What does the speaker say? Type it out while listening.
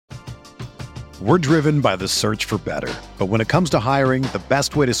We're driven by the search for better. But when it comes to hiring, the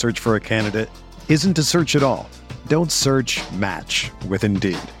best way to search for a candidate isn't to search at all. Don't search, match with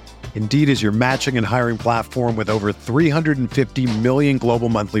Indeed. Indeed is your matching and hiring platform with over 350 million global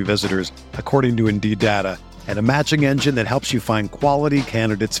monthly visitors, according to Indeed data, and a matching engine that helps you find quality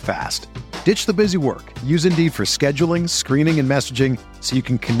candidates fast. Ditch the busy work. Use Indeed for scheduling, screening, and messaging so you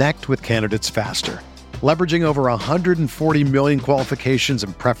can connect with candidates faster. Leveraging over 140 million qualifications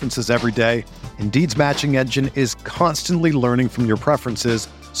and preferences every day, Indeed's matching engine is constantly learning from your preferences,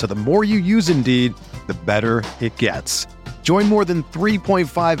 so the more you use Indeed, the better it gets. Join more than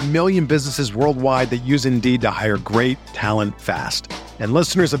 3.5 million businesses worldwide that use Indeed to hire great talent fast. And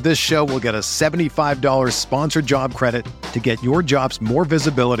listeners of this show will get a $75 sponsored job credit to get your jobs more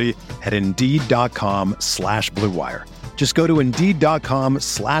visibility at Indeed.com/Blue Wire. Just go to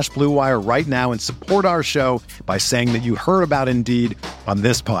Indeed.com/Blue Wire right now and support our show by saying that you heard about Indeed on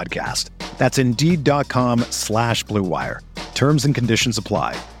this podcast. That's Indeed.com/Blue Wire. Terms and conditions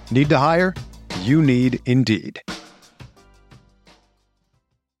apply. Need to hire? You need Indeed.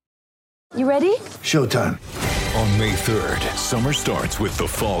 You ready? Showtime. On May 3rd, summer starts with The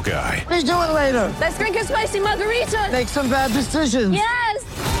Fall Guy. Let's do it later. Let's drink a spicy margarita. Make some bad decisions. Yes!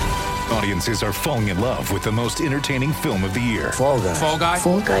 Audiences are falling in love with the most entertaining film of the year. Fall Guy. Fall Guy.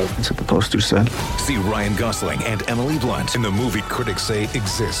 Fall Guy. That's what the poster said. See Ryan Gosling and Emily Blunt in the movie critics say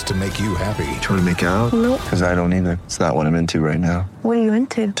exists to make you happy. Trying to make it out? Nope. Because I don't either. It's not what I'm into right now. What are you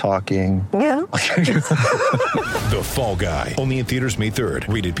into? Talking. Yeah. The Fall Guy. Only in theaters May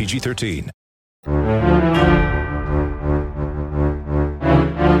 3rd. Rated PG-13.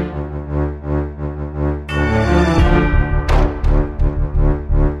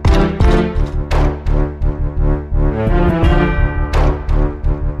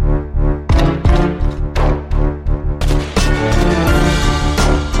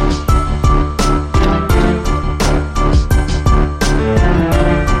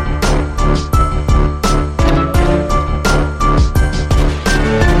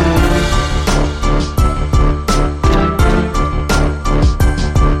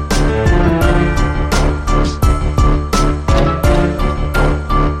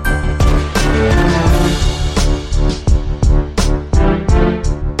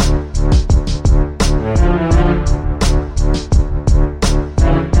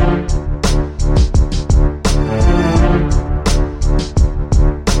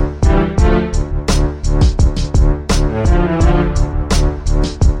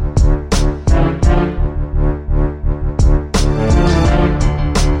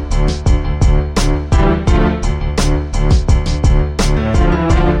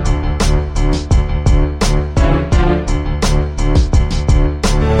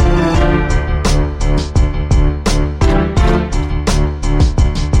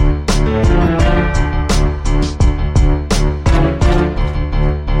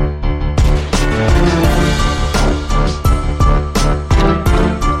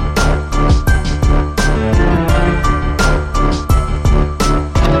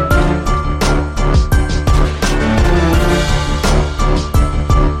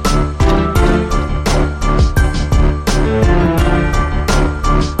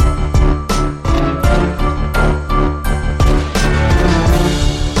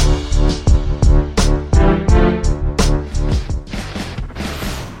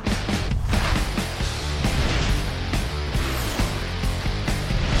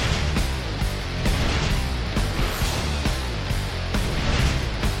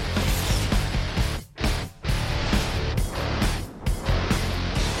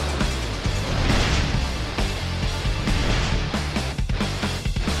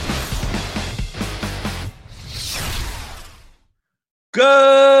 Good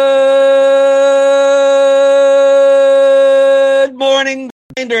morning,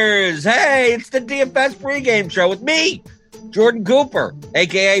 Blenders. Hey, it's the DFS pregame show with me, Jordan Cooper,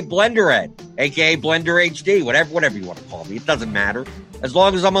 a.k.a. Blender Ed, a.k.a. Blender HD, whatever you want to call me. It doesn't matter. As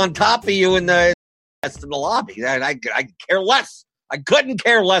long as I'm on top of you in the lobby, I care less. I couldn't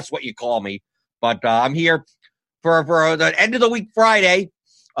care less what you call me. But I'm here for the end of the week Friday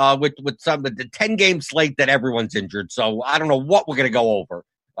with some of the 10-game slate that everyone's injured. So I don't know what we're going to go over.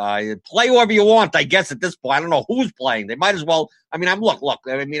 Play whoever you want, I guess, at this point. I don't know who's playing. They might as well. I mean, look.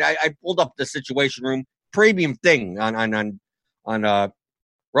 I mean, I pulled up the Situation Room premium thing on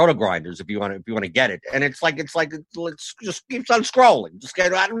Roto Grinders if you want to get it, and it's just keeps on scrolling.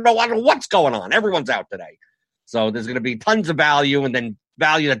 I don't know what's going on. Everyone's out today, so there's going to be tons of value and then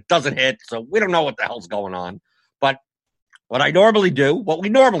value that doesn't hit. So we don't know what the hell's going on. But what we normally do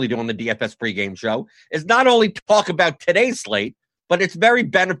on the DFS pregame show is not only talk about today's slate, but it's very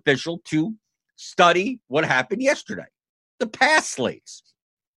beneficial to study what happened yesterday. The past slates.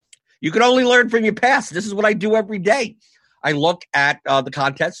 You can only learn from your past. This is what I do every day. I look at the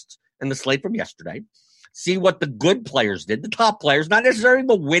contests and the slate from yesterday, see what the good players did, the top players, not necessarily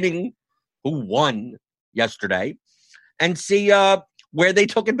the winning who won yesterday, and see where they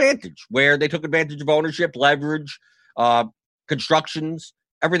took advantage of ownership, leverage, constructions,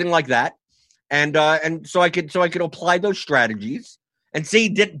 everything like that. And so I could apply those strategies and see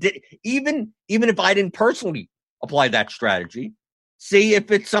did even if I didn't personally apply that strategy, see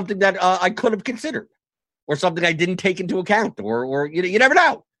if it's something that I could have considered or something I didn't take into account, or you never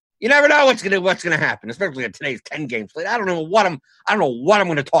know. You never know what's gonna happen, especially in today's 10-game slate. I don't know what I'm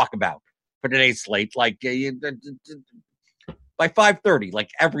going to talk about for today's slate. Like by 5:30,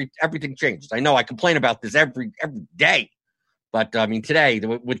 like everything changes. I know I complain about this every day, but I mean today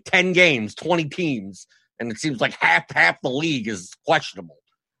with 10 games, 20 teams, and it seems like half the league is questionable,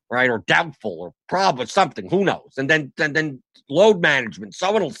 right, or doubtful, or probably something. Who knows? And then load management,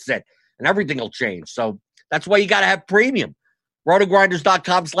 someone will sit, and everything will change. So that's why you got to have premium.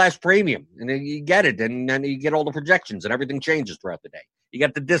 rotogrinders.com/premium. And then you get it. And then you get all the projections and everything changes throughout the day. You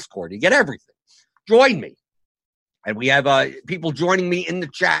get the Discord. You get everything. Join me. And we have people joining me in the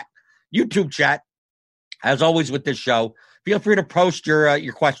chat, YouTube chat. As always with this show, feel free to post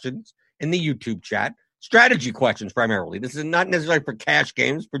your questions in the YouTube chat. Strategy questions primarily. This is not necessarily for cash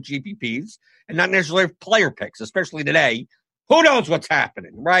games, for GPPs, and not necessarily for player picks, especially today. Who knows what's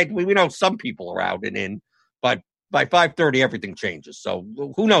happening, right? We know some people are out and in, but by 5:30, everything changes. So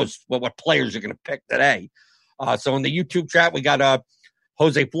who knows what players you're going to pick today. So in the YouTube chat, we got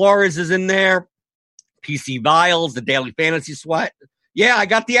Jose Flores is in there, PC Vials, the Daily Fantasy Sweat. Yeah, I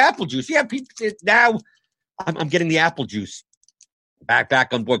got the apple juice. Yeah, now I'm getting the apple juice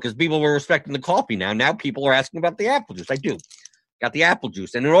back on board because people were respecting the coffee now. Now people are asking about the apple juice. I do. Got the apple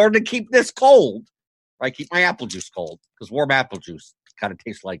juice. And in order to keep this cold, right, keep my apple juice cold, because warm apple juice kind of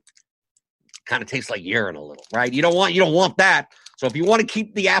tastes like urine a little, right? You don't want that. So if you want to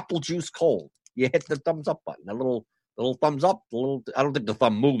keep the apple juice cold, you hit the thumbs up button. A little thumbs up. I don't think the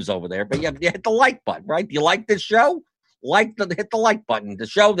thumb moves over there, but you hit the like button, right? Do you like this show? Hit the like button to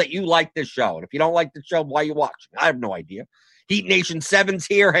show that you like this show. And if you don't like the show, why are you watching? I have no idea. Heat Nation 7's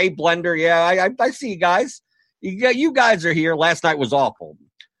here. Hey, Blender. Yeah, I see you guys. You guys are here. Last night was awful.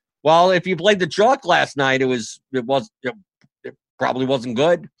 Well, if you played the chalk last night, it probably wasn't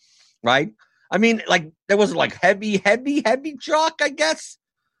good, right? I mean, like, there wasn't like heavy chalk, I guess.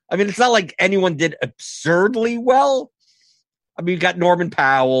 I mean, it's not like anyone did absurdly well. I mean, we got Norman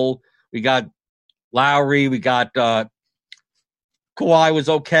Powell, we got Lowry, we got Kawhi was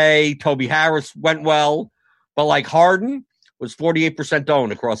okay, Toby Harris went well, but like Harden was 48%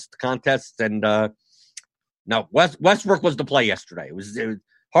 owned across the contests, and no, Westbrook was the play yesterday. It was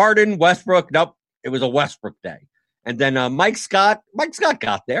Harden, Westbrook. Nope, it was a Westbrook day. And then Mike Scott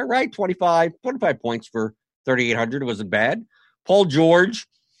got there, right? 25 points for 3,800. It wasn't bad. Paul George,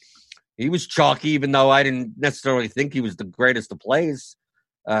 he was chalky, even though I didn't necessarily think he was the greatest of plays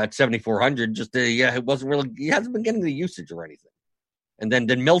at 7,400. Just it wasn't really. He hasn't been getting the usage or anything. And then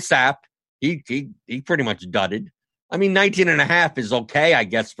Millsap, he pretty much dudded. I mean, 19.5 is okay, I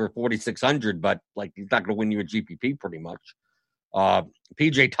guess, for 4,600, but like he's not going to win you a GPP pretty much.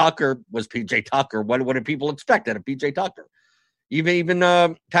 PJ Tucker was PJ Tucker. What did people expect out of PJ Tucker? Even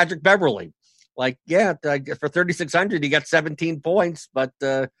Patrick Beverly. Like, yeah, for 3,600, he got 17 points, but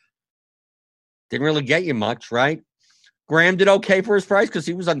didn't really get you much, right? Graham did okay for his price because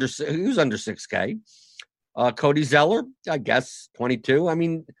he was under 6K. Cody Zeller, I guess, 22. I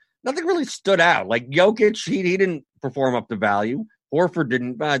mean, nothing really stood out. Like Jokic, he didn't perform up to value. Horford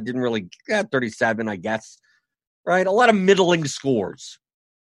didn't really. 37, I guess. Right, a lot of middling scores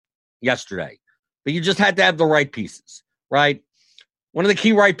yesterday, but you just had to have the right pieces, right? One of the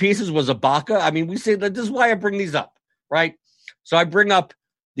key right pieces was Ibaka. I mean, we say that this is why I bring these up, right? So I bring up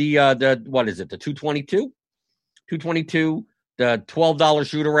the what is it? The 222, the $12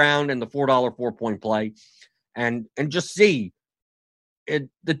 shoot around, and the $4 4-point play, and just see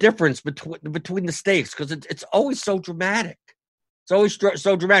the difference between the stakes, because it's always so dramatic. It's always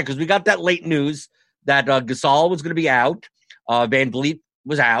so dramatic because we got that late news that Gasol was going to be out, Van Vliet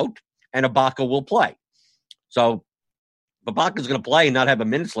was out, and Ibaka will play. So Ibaka's going to play and not have a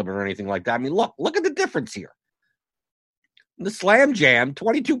minutes limit or anything like that. I mean, look at the difference here. The Slam Jam,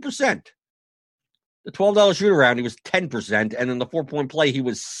 22%. The $12 shoot around, he was 10%, and in the 4-point play, he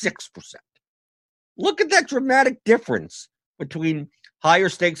was 6%. Look at that dramatic difference between higher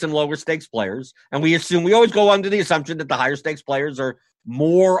stakes and lower stakes players. And we always go under the assumption that the higher stakes players are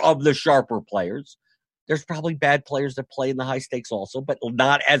more of the sharper players. There's probably bad players that play in the high stakes also, but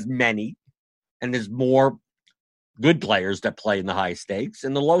not as many and there's more good players that play in the high stakes,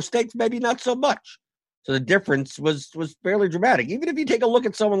 and the low stakes maybe not so much. So the difference was fairly dramatic. Even if you take a look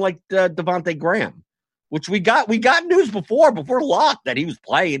at someone like Devontae Graham, which we got news before lock that he was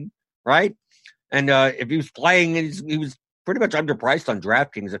playing, right? And if he was playing, he was pretty much underpriced on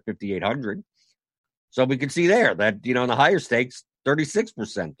DraftKings at 5,800. So we can see there that, in the higher stakes,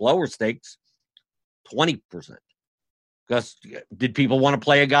 36%, lower stakes, 20%. Because did people want to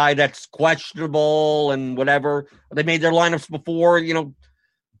play a guy that's questionable and whatever? They made their lineups before,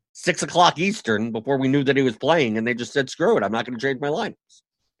 6 o'clock Eastern, before we knew that he was playing, and they just said, screw it, I'm not going to change my lineups.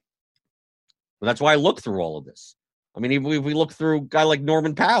 But that's why I look through all of this. I mean, if we look through a guy like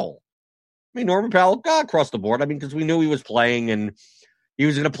Norman Powell, Norman Powell got across the board. Because we knew he was playing, and he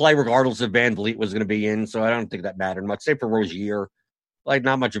was going to play regardless if Van Vliet was going to be in, so I don't think that mattered much. Save for Rozier,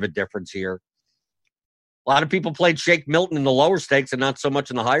 not much of a difference here. A lot of people played Shake Milton in the lower stakes and not so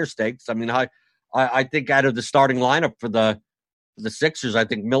much in the higher stakes. I think out of the starting lineup for the Sixers, I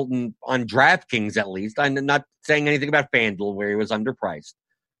think Milton on DraftKings at least. I'm not saying anything about FanDuel where he was underpriced,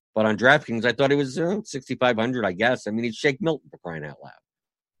 but on DraftKings, I thought he was 6,500. I guess. He's Shake Milton for crying out loud.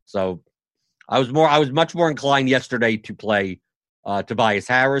 So I was much more inclined yesterday to play Tobias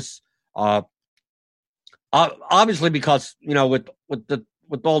Harris. Obviously, because with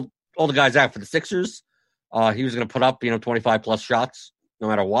all the guys out for the Sixers. He was going to put up, 25 plus shots no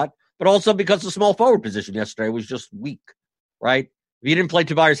matter what. But also because the small forward position yesterday was just weak, right? If you didn't play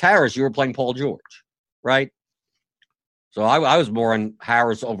Tobias Harris, you were playing Paul George, right? So I was more on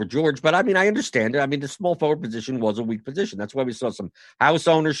Harris over George. But, I understand it. The small forward position was a weak position. That's why we saw some House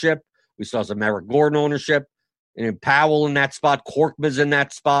ownership. We saw some Eric Gordon ownership. And Powell in that spot. Korkmaz in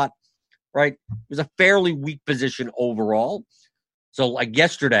that spot, right? It was a fairly weak position overall. So, like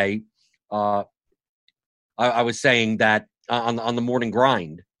yesterday, I was saying that on the morning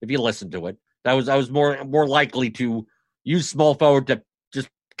grind, if you listen to it, I was more likely to use small forward to just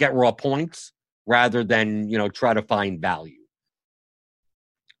get raw points rather than try to find value.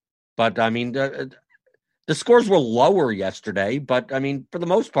 But the scores were lower yesterday. But for the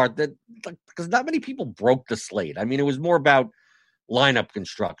most part, because not many people broke the slate. It was more about lineup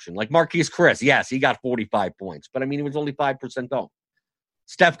construction. Like Marquise Chris, yes, he got 45 points, but he was only 5% owned.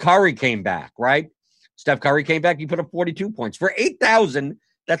 Steph Curry came back, right? Steph Curry came back. He put up 42 points for 8,000.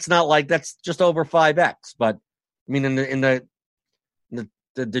 That's just over 5x. But in the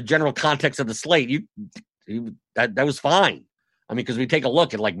general context of the slate, that was fine. Because we take a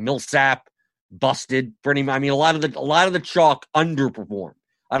look at like Millsap busted pretty much. A lot of the chalk underperformed.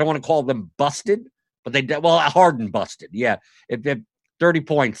 I don't want to call them busted, but Harden busted. Yeah, if 30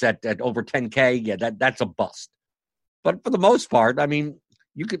 points at over 10K, yeah, that's a bust. But for the most part, you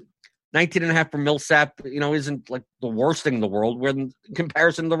could. 19.5 for Millsap, isn't like the worst thing in the world when in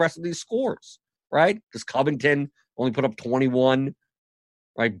comparison to the rest of these scores, right? Because Covington only put up 21,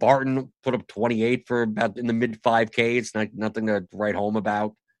 right? Barton put up 28 for about in the mid 5K. It's nothing to write home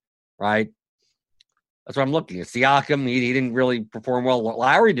about, right? That's what I'm looking at. Siakam, he didn't really perform well.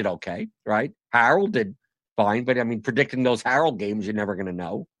 Lowry did okay, right? Harold did fine, but predicting those Harold games, you're never going to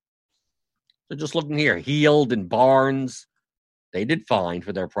know. So just looking here, Hield and Barnes, they did fine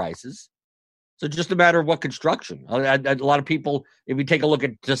for their prices. So just a matter of what construction. A lot of people, if we take a look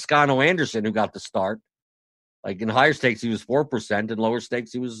at Toscano Anderson, who got the start, like in higher stakes, he was 4%. In lower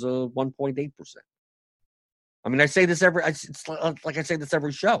stakes, he was 1.8%. I say this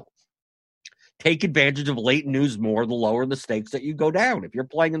every show. Take advantage of late news more the lower the stakes that you go down. If you're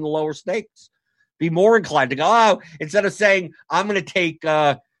playing in the lower stakes, be more inclined to go, instead of saying, I'm going to take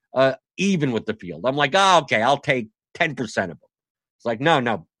even with the field. I'm like, okay, I'll take 10% of them. It's like,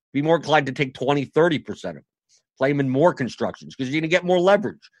 no, be more inclined to take 20, 30% of them. Play them in more constructions because you're going to get more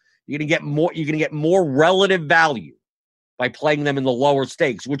leverage. You're going to get more relative value by playing them in the lower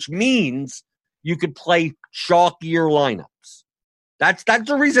stakes, which means you could play chalkier lineups. That's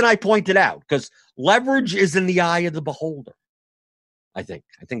the reason I pointed out, because leverage is in the eye of the beholder. I think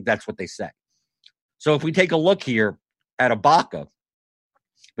that's what they say. So if we take a look here at Ibaka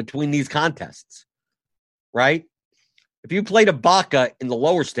between these contests, right? If you played Ibaka in the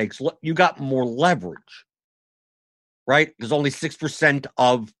lower stakes, you got more leverage, right? Because only 6%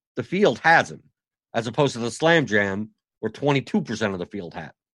 of the field has him, as opposed to the Slam Jam, where 22% of the field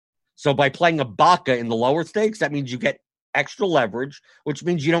had. So by playing Ibaka in the lower stakes, that means you get extra leverage, which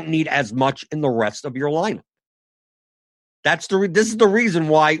means you don't need as much in the rest of your lineup. This is the reason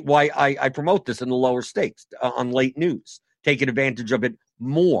why I promote this in the lower stakes on late news, taking advantage of it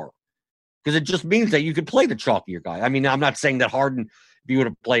more. Because it just means that you could play the chalkier guy. I'm not saying that Harden, if you would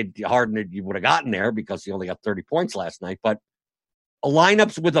have played Harden, you would have gotten there because he only got 30 points last night. But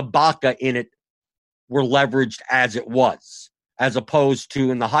lineups with Ibaka in it were leveraged as it was, as opposed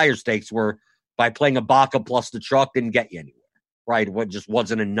to in the higher stakes where by playing a Baka plus the chalk didn't get you anywhere, right? It just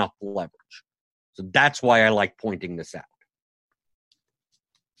wasn't enough leverage. So that's why I like pointing this out.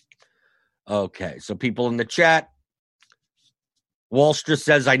 Okay, so people in the chat, Wallstra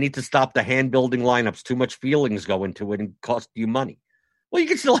says, I need to stop the hand-building lineups. Too much feelings go into it and cost you money. Well, you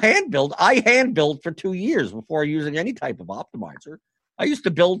can still hand-build. I hand-build for 2 years before using any type of optimizer. I used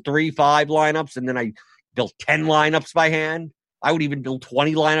to build 3, 5 lineups, and then I built 10 lineups by hand. I would even build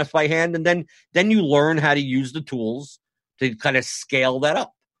 20 lineups by hand, and then you learn how to use the tools to kind of scale that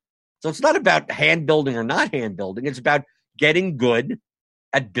up. So it's not about hand-building or not hand-building. It's about getting good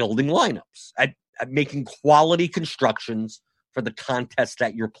at building lineups, at making quality constructions for the contest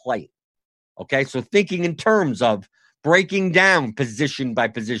that you're playing. Okay, so thinking in terms of breaking down position by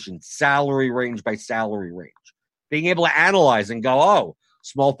position, salary range by salary range, being able to analyze and go, oh,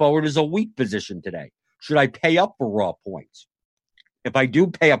 small forward is a weak position today. Should I pay up for raw points? If I do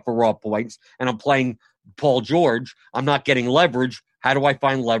pay up for raw points and I'm playing Paul George, I'm not getting leverage. How do I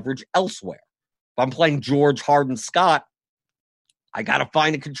find leverage elsewhere? If I'm playing George, Harden, Scott, I got to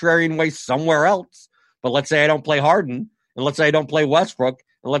find a contrarian way somewhere else. But let's say I don't play Harden, and let's say I don't play Westbrook,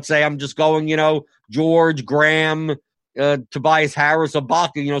 and let's say I'm just going, George, Graham, Tobias Harris,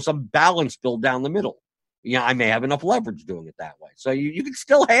 Ibaka, some balance build down the middle. I may have enough leverage doing it that way. So you can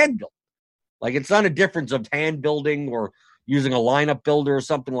still hand build. Like, it's not a difference of hand building or using a lineup builder or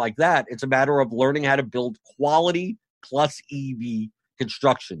something like that. It's a matter of learning how to build quality plus EV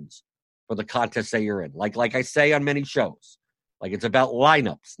constructions for the contest that you're in. Like I say on many shows, like, it's about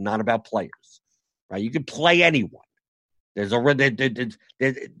lineups, not about players, right? You can play anyone. If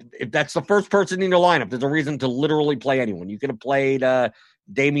that's the first person in your lineup, there's a reason to literally play anyone. You could have played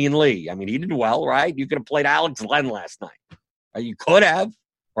Damian Lee. I mean, he did well, right? You could have played Alex Len last night. You could have,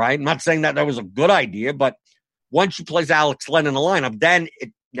 right? I'm not saying that was a good idea, but once you place Alex Len in the lineup, then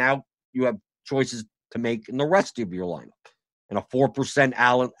now you have choices to make in the rest of your lineup. And a 4%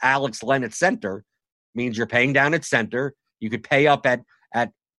 Alex Len at center means you're paying down at center. You could pay up at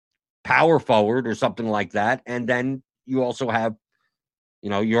power forward or something like that. And then you also have,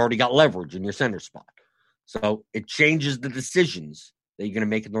 you already got leverage in your center spot. So it changes the decisions that you're going to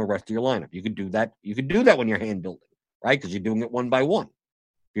make in the rest of your lineup. You could do that. You could do that when you're hand building, right? Because you're doing it one by one.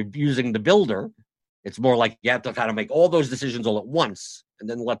 If you're using the builder, it's more like you have to kind of make all those decisions all at once and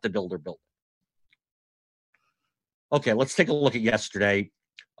then let the builder build. Okay, let's take a look at yesterday.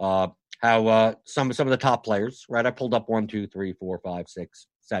 How some of the top players, right? I pulled up 1, 2, 3, 4, 5, 6,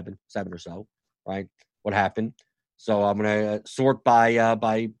 7 or so, right? What happened? So I'm going to sort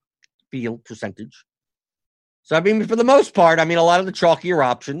by field percentage. So for the most part, a lot of the chalkier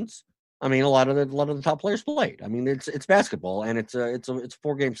options. A lot of the top players played. It's basketball and it's a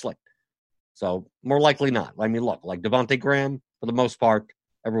 4-game slate. So more likely not. Look, like Devontae Graham, for the most part,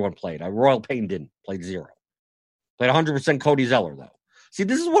 everyone played. Royal Payne didn't, played 0. Played 100% Cody Zeller though. See,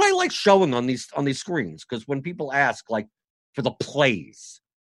 this is what I like showing on these screens, because when people ask, like, for the plays,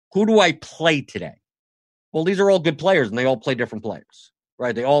 who do I play today? Well, these are all good players, and they all play different players,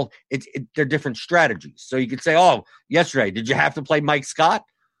 right? They're different strategies. So you could say, oh, yesterday, did you have to play Mike Scott?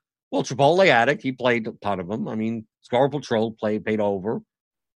 Well, Chipotle Addict, he played a ton of them. Scar Patrol paid over.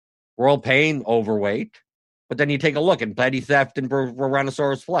 Royal Payne, overweight. But then you take a look, and Petty Theft and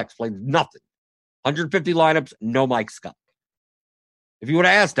Tyrannosaurus Flex played nothing. 150 lineups, no Mike Scott. If you would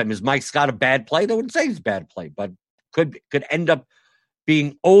have asked them, is Mike Scott a bad play? They wouldn't say he's a bad play, but could end up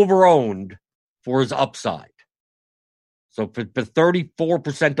being overowned for his upside. So for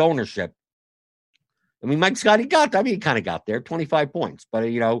 34% ownership, Mike Scott, he kind of got there, 25 points. But,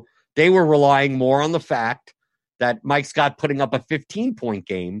 they were relying more on the fact that Mike Scott putting up a 15-point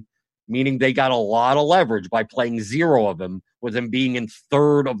game, meaning they got a lot of leverage by playing 0 of them, with him being in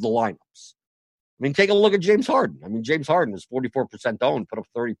third of the lineups. Take a look at James Harden. James Harden was 44% owned, put up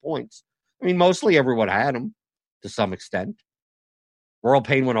 30 points. Mostly everyone had him to some extent. Royal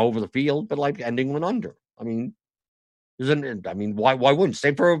Payne went over the field, but ending went under. Why wouldn't?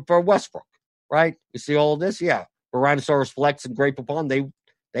 Same for Westbrook, right? You see all of this? Yeah. Tyrannosaurus Flex and Great Poupon,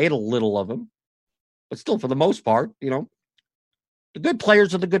 they had a little of him. But still, for the most part, the good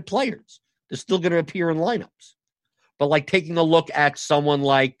players are the good players. They're still going to appear in lineups. But taking a look at someone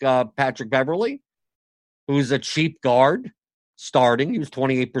like Patrick Beverley, who's a cheap guard starting, he was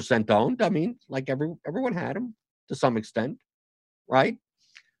 28% owned. Everyone had him to some extent, right?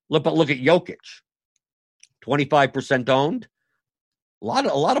 Look at Jokic, 25% owned. A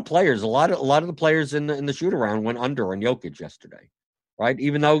lot of players, a lot of the players in the shoot around went under on Jokic yesterday, right?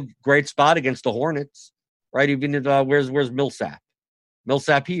 Even though great spot against the Hornets, right? Even where's Millsap?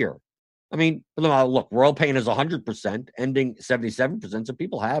 Millsap here. I mean, look, Royal Pain is 100%, ending 77%, so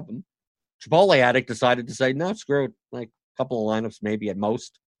people have them. Chipotle Addict decided to say, no, screw it. Like a couple of lineups, maybe at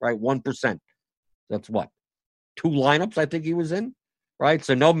most, right? 1%. That's what? 2 lineups I think he was in, right?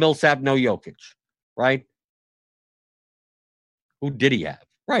 So no Millsap, no Jokic, right? Who did he have?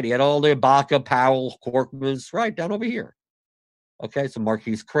 Right, he had all the Ibaka, Powell, Korkmaz, right, down over here. Okay, some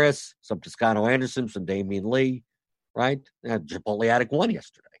Marquise Chris, some Toscano Anderson, some Damian Lee, right? Chipotle Addict won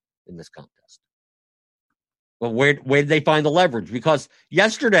yesterday in this contest. But where did they find the leverage? Because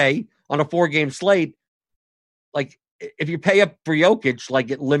yesterday on a 4-game slate, like if you pay up for Jokic,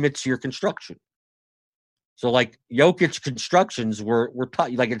 like it limits your construction. So like Jokic constructions were tough.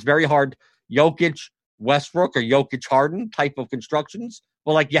 Like it's very hard. Jokic, Westbrook, or Jokic Harden type of constructions.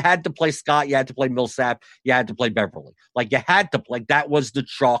 Well, like you had to play Scott, you had to play Millsap, you had to play Beverly. Like you had to, like that was the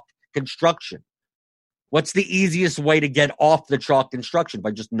chalk construction. What's the easiest way to get off the chalk construction? By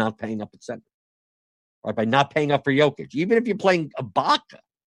just not paying up at center. Right? By not paying up for Jokic. Even if you're playing Ibaka,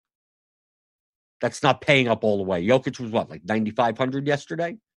 that's not paying up all the way. Jokic was what, like 9,500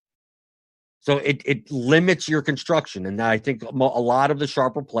 yesterday? So it limits your construction. And I think a lot of the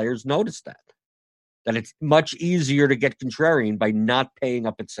sharper players noticed that it's much easier to get contrarian by not paying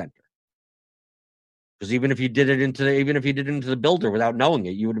up at center. Because even if you did it into the builder without knowing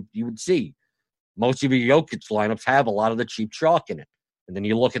it, you would see most of your Jokic lineups have a lot of the cheap chalk in it. And then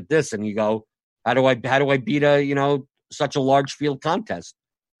you look at this and you go, how do I beat such a large field contest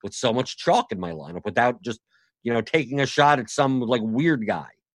with so much chalk in my lineup without just, taking a shot at some like weird guy,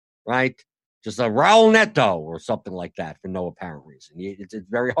 right? Just a Raul Neto or something like that for no apparent reason. It's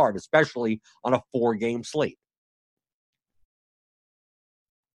very hard, especially on a 4-game slate.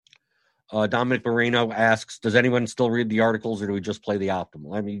 Dominic Moreno asks, does anyone still read the articles or do we just play the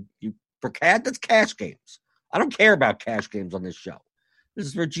optimal? I mean, for CAD, that's cash games. I don't care about cash games on this show. This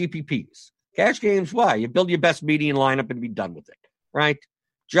is for GPPs. Cash games, why? You build your best median lineup and be done with it, right?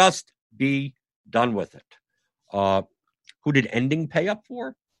 Just be done with it. Who did ending pay up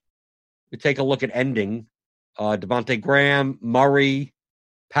for? We take a look at ending. Devontae Graham, Murray,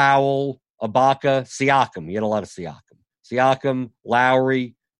 Powell, Ibaka, Siakam. He had a lot of Siakam. Siakam,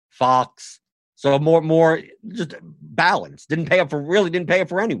 Lowry, Fox. So more just balanced. Didn't pay up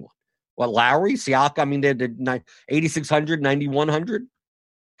for anyone. What, Lowry, Siakam? I mean, they did 8,600, 9,100.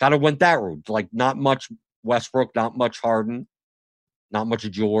 Kind of went that route. Like not much Westbrook, not much Harden, not much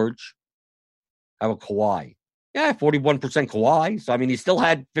George. How about Kawhi? Yeah, 41% Kawhi. So I mean, he still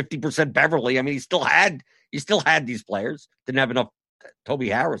had 50% Beverly. I mean, he still had these players. Didn't have enough Toby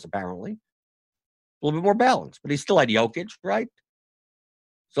Harris apparently. A little bit more balanced, but he still had Jokic, right?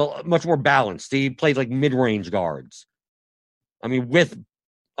 So much more balanced. He played like mid-range guards. I mean, with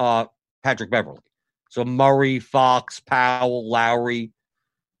Patrick Beverly. So Murray, Fox, Powell, Lowry.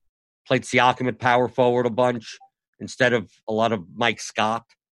 Played Siakam at power forward a bunch instead of a lot of Mike Scott,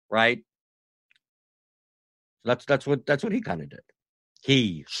 right? So that's what he kind of did.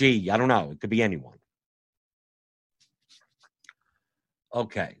 He, she, I don't know. It could be anyone.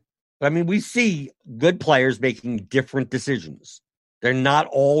 Okay. But I mean, we see good players making different decisions. They're not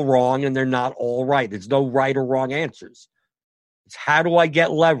all wrong and they're not all right. There's no right or wrong answers. It's how do I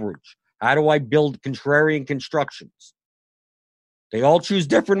get leverage? How do I build contrarian constructions? They all choose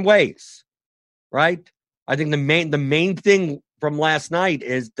different ways, right? I think the main thing from last night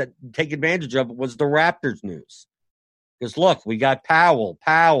is that take advantage of was the Raptors news. Because look, we got Powell.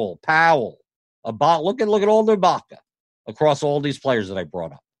 Look at all the Ibaka across all these players that I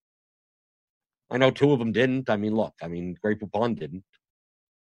brought up. I know 2 of them didn't. I mean, look, Great Poupon didn't.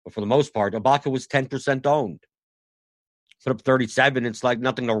 But for the most part, Ibaka was 10% owned. Put up 37. It's like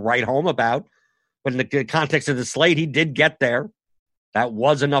nothing to write home about. But in the context of the slate, he did get there. That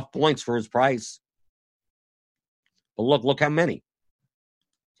was enough points for his price. But look how many.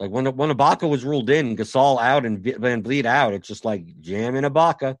 Like when Ibaka was ruled in, Gasol out and Van Vliet out, it's just like jam in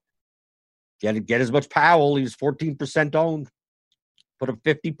Ibaka. Get as much Powell. He was 14% owned. Put up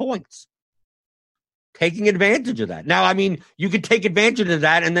 50 points. Taking advantage of that. Now, I mean, you could take advantage of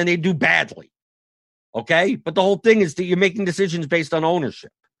that and then they do badly. Okay? But the whole thing is that you're making decisions based on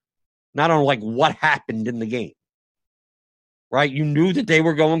ownership. Not on like what happened in the game. Right? You knew that they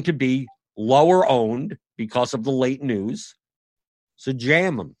were going to be lower owned because of the late news. So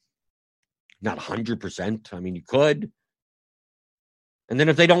jam them. Not 100%. I mean, you could. And then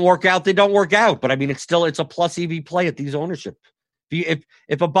if they don't work out, they don't work out. But I mean, it's a plus EV play at these ownership. If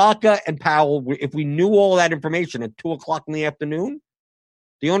Ibaka and Powell, if we knew all that information at 2:00 in the afternoon,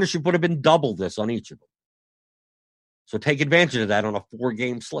 the ownership would have been double this on each of them. So take advantage of that on a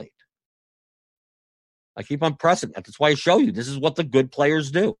 4-game slate. I keep on pressing that. That's why I show you. This is what the good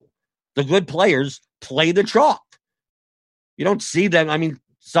players do. The good players play the chalk. You don't see them. I mean,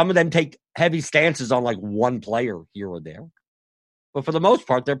 some of them take heavy stances on like one player here or there. But for the most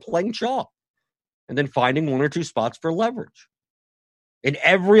part, they're playing chalk and then finding one or two spots for leverage in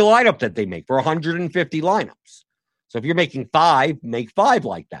every lineup that they make for 150 lineups. So if you're making 5, make 5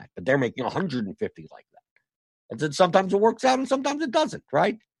 like that. But they're making 150 like that. And then sometimes it works out and sometimes it doesn't,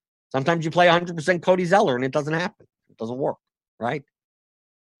 right? Sometimes you play 100% Cody Zeller and it doesn't happen. It doesn't work, right?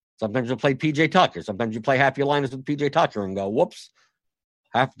 Sometimes you play PJ Tucker. Sometimes you play half your lineups with PJ Tucker and go, whoops.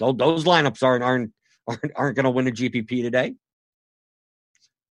 Those lineups aren't going to win a GPP today.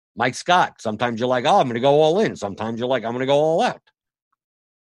 Mike Scott. Sometimes you're like, oh, I'm going to go all in. Sometimes you're like, I'm going to go all out.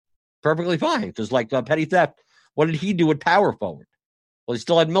 Perfectly fine. Because like Petty Theft, what did he do with power forward? Well, he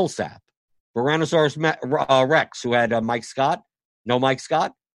still had Millsap. Tyrannosaurus Rex, who had Mike Scott. No Mike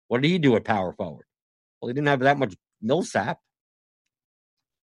Scott. What did he do at power forward? Well, he didn't have that much Millsap.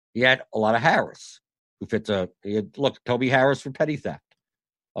 He had a lot of Harris, who fits look, Toby Harris for Petty Theft.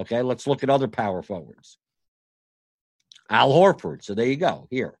 Okay, let's look at other power forwards. Al Horford. So there you go.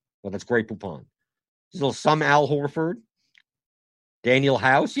 Here. Well, that's Great Poupon. Still some Al Horford. Daniel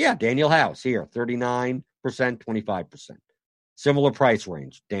House. Yeah, Daniel House. Here, 39%, 25%. Similar price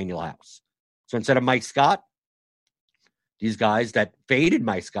range, Daniel House. So instead of Mike Scott, these guys that faded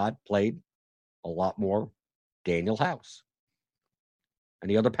Mike Scott played a lot more Daniel House.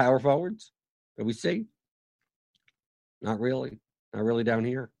 Any other power forwards that we see? Not really. Not really down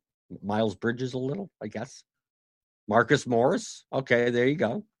here. Miles Bridges a little, I guess. Marcus Morris. Okay, there you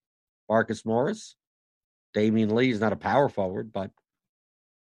go. Marcus Morris. Damian Lee is not a power forward, but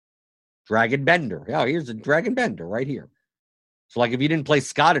Dragon Bender. Yeah, here's a Dragon Bender right here. So, like, if you didn't play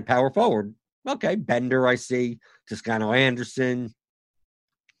Scott at power forward, okay, Bender, I see. Toscano Anderson.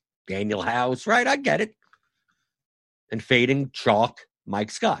 Daniel House, right? I get it. And fading chalk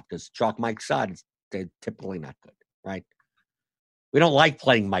Mike Scott, because chalk Mike Scott is typically not good, right? We don't like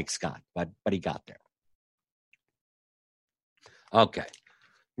playing Mike Scott, but he got there. Okay.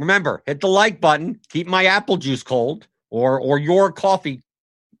 Remember, hit the like button. Keep my apple juice cold, or your coffee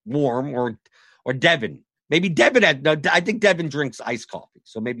warm, or Devin. Maybe Devin I think Devin drinks iced coffee,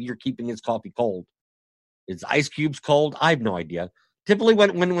 so maybe you're keeping his coffee cold. Is ice cubes cold? I have no idea. Typically,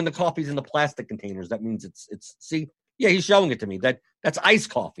 when the coffee's in the plastic containers, that means it's. See, yeah, he's showing it to me. That's iced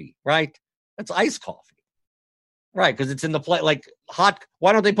coffee, right? That's iced coffee. Right, because it's in the like hot.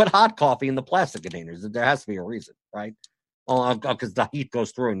 Why don't they put hot coffee in the plastic containers? There has to be a reason, right? Oh, because the heat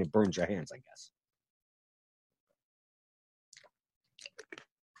goes through and it burns your hands, I guess.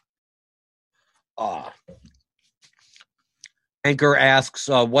 Anchor asks,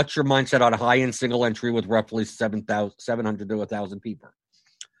 what's your mindset on a high-end single entry with roughly 700 to 1,000 people?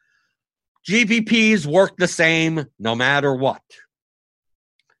 GPPs work the same no matter what.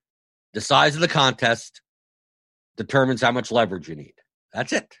 The size of the contest determines how much leverage you need.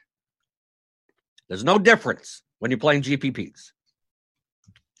 That's it. There's no difference when you're playing GPPs.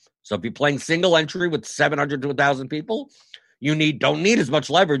 So if you're playing single entry with 700 to 1,000 people, you don't need as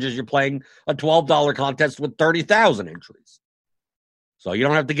much leverage as you're playing a $12 contest with 30,000 entries. So you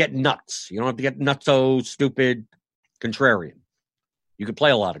don't have to get nuts. You don't have to get nutso, stupid, contrarian. You can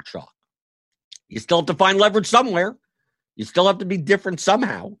play a lot of chalk. You still have to find leverage somewhere. You still have to be different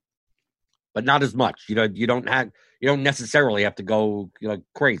somehow, but not as much. You don't necessarily have to go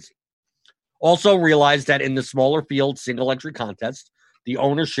crazy. Also realize that in the smaller field single entry contest, the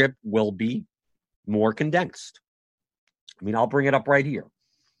ownership will be more condensed. I mean, I'll bring it up right here.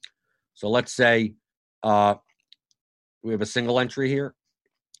 So let's say we have a single entry here.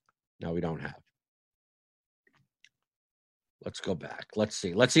 No, we don't have. Let's go back. Let's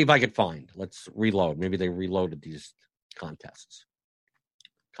see. Let's see if I could find. Let's reload. Maybe they reloaded these contests.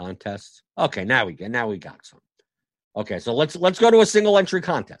 Okay, now we got some. Okay, so let's go to a single entry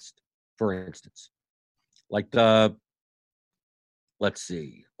contest, for instance. Like let's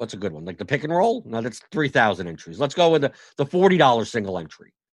see. What's a good one? Like the pick and roll? No, that's 3,000 entries. Let's go with the $40 single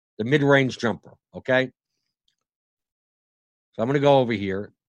entry, the mid-range jumper, okay? So I'm going to go over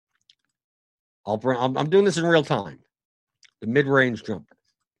here. I'm doing this in real time. The mid-range jumper.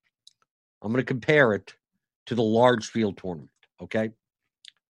 I'm going to compare it to the large field tournament, okay?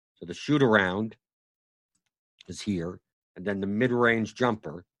 So the shoot around is here, and then the mid-range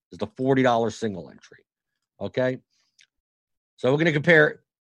jumper is the $40 single entry, okay? So we're going to compare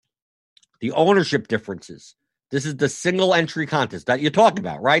the ownership differences. This is the single entry contest that you're talking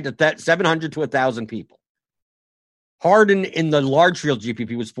about, right? That 700 to 1,000 people. Harden in the large field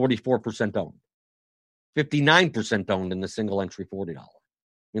GPP was 44% owned. 59% owned in the single entry $40. I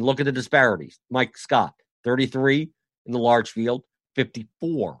mean, look at the disparities. Mike Scott, 33 in the large field,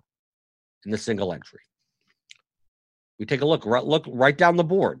 54 in the single entry. We take a look right down the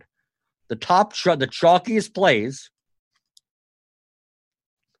board. The the chalkiest plays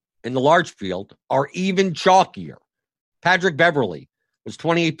in the large field are even chalkier. Patrick Beverly was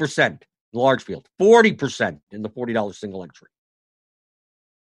 28% in the large field, 40% in the $40 single entry.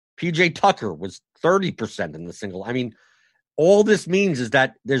 PJ Tucker was 30% in the single. I mean, all this means is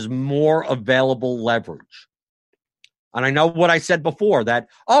that there's more available leverage. And I know what I said before that,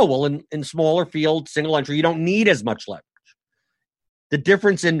 in smaller field, single entry, you don't need as much leverage. The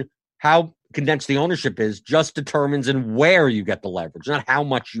difference in how condensed the ownership is just determines in where you get the leverage, not how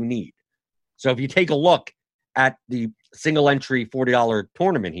much you need. So if you take a look at the single entry $40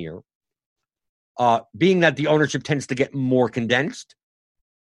 tournament here, being that the ownership tends to get more condensed,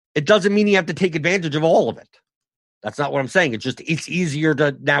 it doesn't mean you have to take advantage of all of it. That's not what I'm saying. It's easier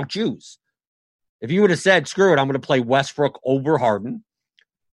to now choose. If you would have said, screw it, I'm going to play Westbrook over Harden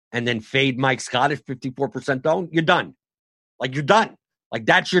and then fade Mike Scott at 54% owned, you're done. You're done.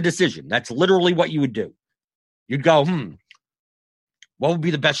 That's your decision. That's literally what you would do. You'd go, what would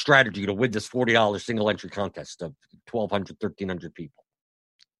be the best strategy to win this $40 single entry contest of 1,200, 1,300 people?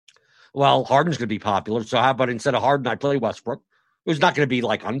 Well, Harden's going to be popular. So how about instead of Harden, I play Westbrook, who's not going to be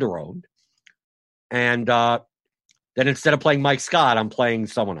under-owned. And then instead of playing Mike Scott, I'm playing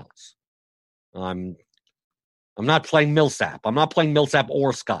someone else. I'm not playing Millsap. I'm not playing Millsap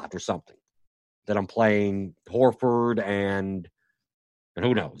or Scott or something. That I'm playing Horford and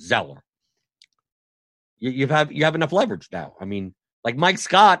who knows, Zeller. You have enough leverage now. I mean, Mike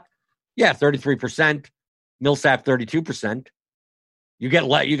Scott, 33%, Millsap 32%. You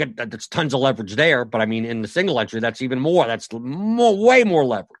get there's tons of leverage there, but I mean, in the single entry, that's even more. That's way more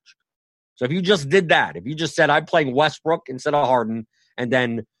leverage. So if you just did that, if you just said I'm playing Westbrook instead of Harden, and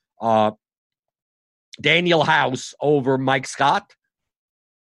then Daniel House over Mike Scott,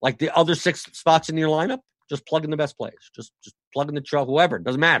 the other 6 spots in your lineup, just plug in the best players. Just plug in the chalk, whoever. It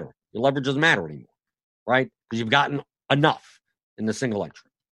doesn't matter. Your leverage doesn't matter anymore, right? Because you've gotten enough in the single entry.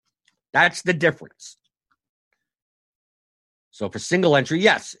 That's the difference. So for single entry,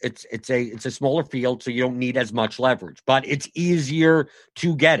 yes, it's a smaller field, so you don't need as much leverage, but it's easier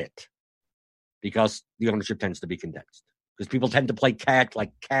to get it because the ownership tends to be condensed. Because people tend to play cash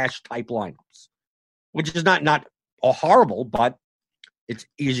type lineups, which is not horrible, but it's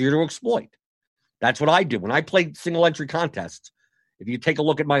easier to exploit. That's what I do. When I play single entry contests, if you take a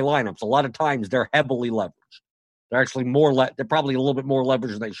look at my lineups, a lot of times they're heavily leveraged. They're actually they're probably a little bit more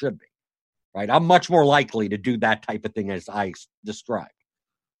leveraged than they should be. Right? I'm much more likely to do that type of thing as I described.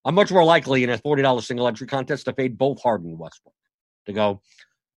 I'm much more likely in a $40 single entry contest to fade both Harden and Westbrook. To go,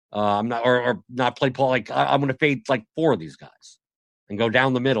 I'm not or not play Paul. I'm going to fade 4 of these guys and go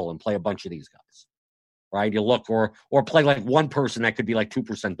down the middle and play a bunch of these guys. Right? You look or play one person that could be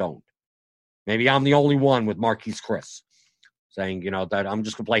 2% owned. Maybe I'm the only one with Marquise Chris saying, that I'm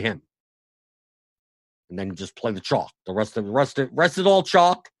just going to play him. And then just play the chalk. The rest is all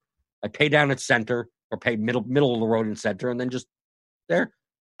chalk. I pay down at center or pay middle of the road in center and then just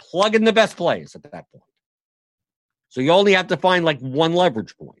plug in the best plays at that point. So you only have to find one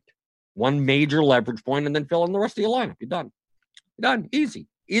leverage point, one major leverage point, and then fill in the rest of your lineup. You're done. You're done. Easy.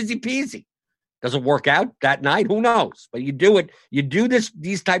 Easy peasy. Does it work out that night? Who knows? But you do it. You do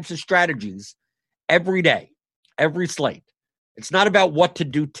these types of strategies every day, every slate. It's not about what to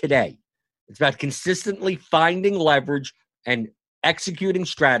do today. It's about consistently finding leverage and executing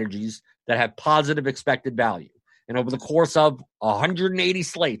strategies that have positive expected value. And over the course of 180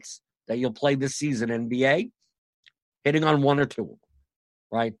 slates that you'll play this season NBA, hitting on 1 or 2 of them,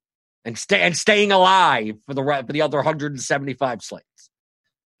 right? And staying alive for the other 175 slates.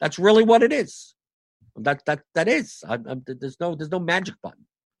 That's really what it is. That is. There's no magic button.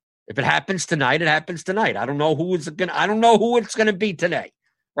 If it happens tonight, it happens tonight. I don't know who it's going to be today.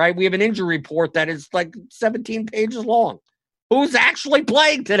 Right? We have an injury report that is 17 pages long. Who's actually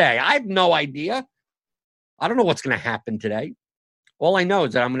playing today? I have no idea. I don't know what's going to happen today. All I know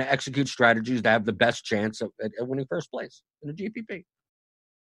is that I'm going to execute strategies to have the best chance at winning first place in the GPP.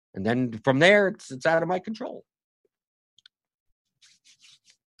 And then from there, it's out of my control.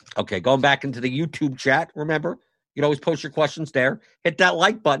 Okay, going back into the YouTube chat. Remember, you can always post your questions there. Hit that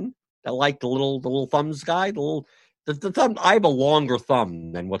like button. The little thumbs guy. The thumb. I have a longer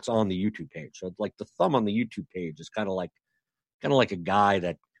thumb than what's on the YouTube page. So the thumb on the YouTube page is kind of like a guy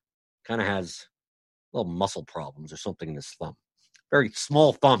that kind of has little muscle problems or something in his thumb. Very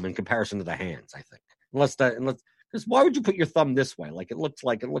small thumb in comparison to the hands, I think. Because why would you put your thumb this way? It looks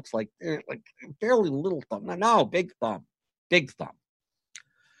like fairly little thumb. No, big thumb. Big thumb.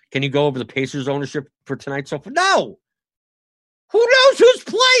 Can you go over the Pacers ownership for tonight so far? No. Who knows who's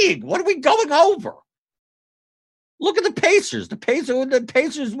playing? What are we going over? Look at the Pacers. The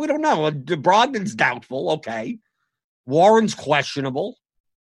Pacers, we don't know. Brogdon's doubtful. Okay. Warren's questionable.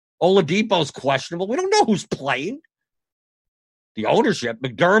 Oladipo's questionable. We don't know who's playing. The ownership,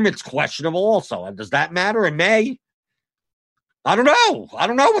 McDermott's questionable also. And does that matter in May? I don't know. I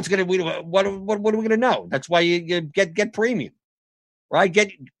don't know what's going to. What are we going to know? That's why you get premium, right?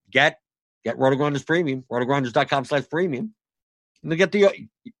 Get Rotogrinders premium. Rotogrinders.com/premium. And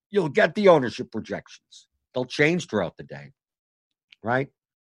you'll get the ownership projections. They'll change throughout the day, right?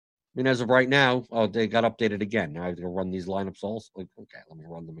 I mean, as of right now, they got updated again. Now I have to run these lineups also. Like, okay, let me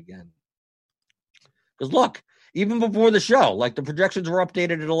run them again. Because look, even before the show, like the projections were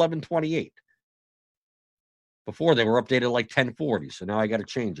updated at 11:28. Before they were updated at like 10:40. So now I got to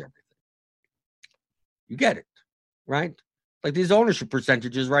change everything. You get it, right? Like these ownership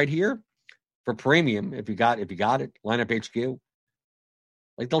percentages right here for premium. If you got it, lineup HQ.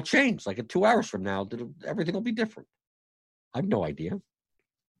 Like they'll change. Like in 2 hours from now, everything will be different. I have no idea.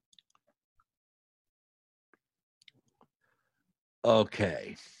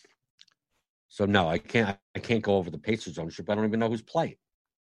 Okay. So no, I can't go over the Pacers ownership. I don't even know who's playing.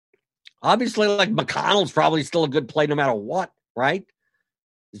 Obviously, like McConnell's probably still a good play no matter what, right?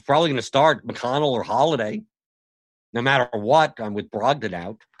 He's probably going to start McConnell or Holiday no matter what. I'm with Brogdon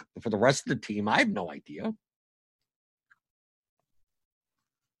out. But for the rest of the team, I have no idea.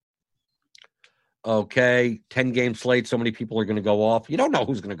 Okay, 10-game slate. So many people are going to go off. You don't know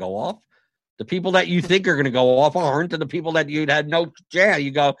who's going to go off. The people that you think are going to go off aren't, and the people that you had no chance.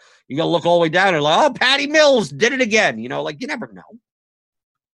 You go look all the way down and like, oh, Patty Mills did it again. You know, like you never know.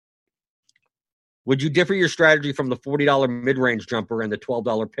 Would you differ your strategy from the $40 mid-range jumper and the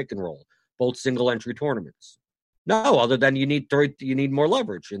 $12 pick and roll, both single entry tournaments? No, other than you need more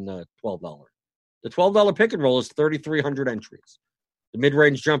leverage in the $12. The $12 pick and roll is 3,300 entries. The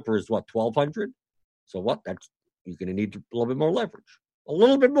mid-range jumper is what, 1,200? So what? You're going to need a little bit more leverage, a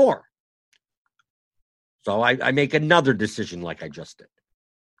little bit more. So I make another decision like I just did.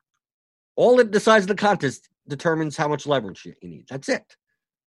 All it decides the contest determines how much leverage you need. That's it.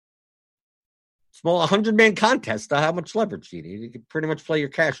 Small 100-man contest, how much leverage you need. You can pretty much play your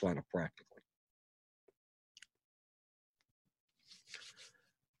cash lineup practically.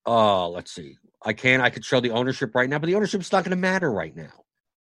 Let's see. I could show the ownership right now, but the ownership's not going to matter right now.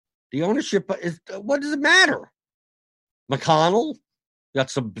 The ownership is, what does it matter? McConnell?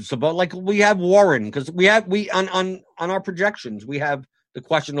 That's like we have Warren because on our projections we have the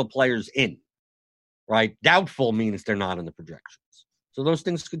questionable players in, right? Doubtful means they're not in the projections, so those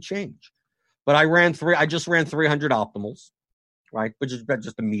things could change. But I just ran 300 optimals, right? Which is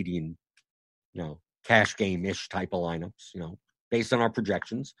just a median, cash game ish type of lineups, based on our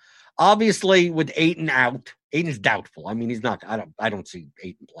projections. Obviously, with Ayton out, Ayton's doubtful. I mean, he's not. I don't see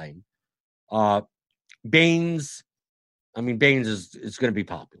Ayton playing. Baines. I mean, Baines is going to be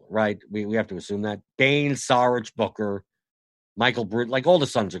popular, right? We have to assume that. Baines, Saric, Booker, Michael Brut, like all the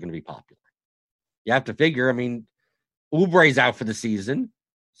Suns are going to be popular. You have to figure, I mean, Oubre's out for the season,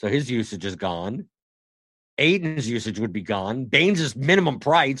 so his usage is gone. Ayton's usage would be gone. Baines is minimum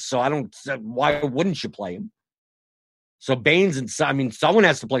price, so why wouldn't you play him? So Baines someone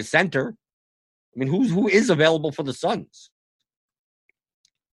has to play center. I mean, who is available for the Suns?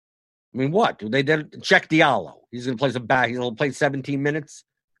 I mean, what? They did check Diallo. He's going to play some back. He's going to play 17 minutes.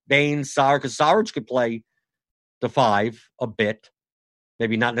 Baines, Saric, because Saric could play the 5 a bit.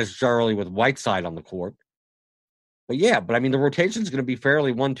 Maybe not necessarily with Whiteside on the court. But yeah, I mean, the rotation is going to be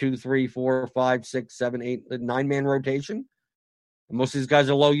fairly 1, 2, 3, 4, 5, 6, 7, 8, 9-man rotation. And most of these guys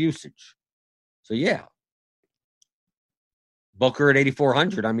are low usage. So yeah. Booker at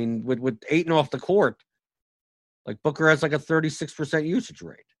 8,400. I mean, with Ayton off the court, like Booker has like a 36% usage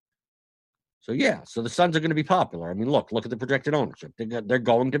rate. So yeah, so the Suns are going to be popular. I mean, look at the projected ownership. They're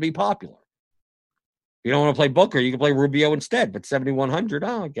going to be popular. If you don't want to play Booker, you can play Rubio instead. But 7,100,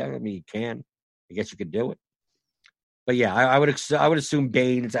 I mean, you can. I guess you could do it. But yeah, I would assume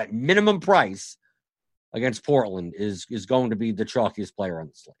Baines at minimum price against Portland is going to be the chalkiest player on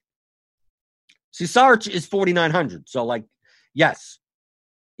the slate. See, Saric is 4,900. So like, yes,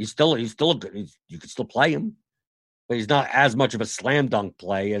 he's still good. You can still play him. But he's not as much of a slam dunk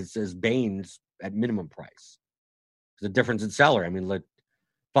play as Baines at minimum price. The difference in salary. I mean, like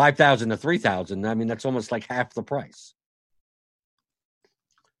 5,000 to 3,000. I mean, that's almost like half the price.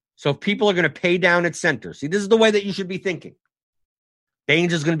 So if people are going to pay down at center, see, this is the way that you should be thinking.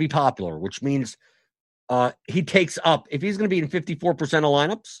 Baines is going to be popular, which means he takes up. If he's going to be in 54% of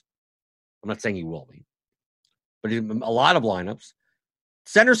lineups, I'm not saying he will be, but in a lot of lineups.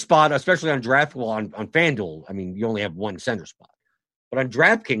 Center spot, especially on DraftKings, on FanDuel, I mean, you only have one center spot. But on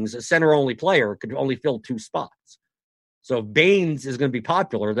DraftKings, a center-only player could only fill 2 spots. So if Baines is going to be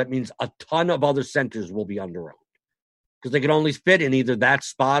popular, that means a ton of other centers will be under-owned because they can only fit in either that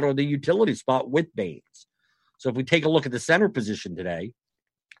spot or the utility spot with Baines. So if we take a look at the center position today,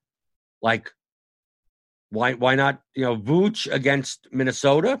 like why not, Vooch against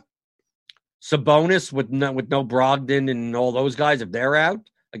Minnesota, Sabonis with no Brogdon and all those guys, if they're out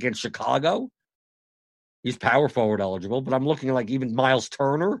against Chicago, he's power forward eligible, but I'm looking at like even Miles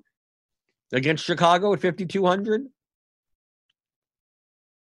Turner against Chicago at 5,200.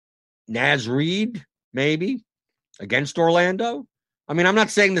 Naz Reid, maybe, against Orlando. I mean, I'm not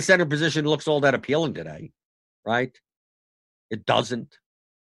saying the center position looks all that appealing today, right? It doesn't.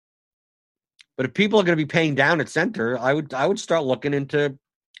 But if people are going to be paying down at center, I would start looking into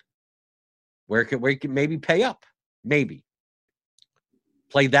where you can maybe pay up. Maybe.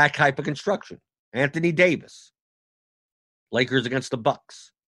 Play that type of construction. Anthony Davis. Lakers against the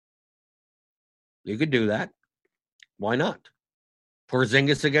Bucks. You could do that. Why not?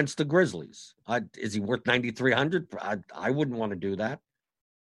 Porzingis against the Grizzlies. Is he worth 9,300? I wouldn't want to do that.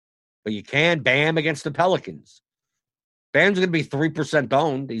 But you can. Bam against the Pelicans. Bam's going to be 3%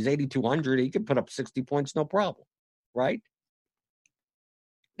 owned. He's 8,200. He can put up 60 points, no problem. Right?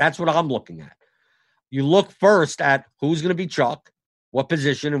 That's what I'm looking at. You look first at who's going to be chalk, what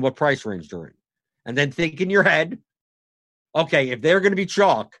position, and what price range they're in. And then think in your head, okay, if they're going to be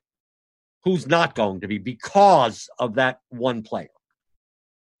chalk, who's not going to be because of that one player?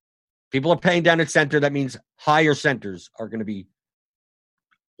 People are paying down at center. That means higher centers are going to be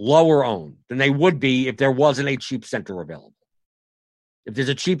lower owned than they would be if there wasn't a cheap center available. If there's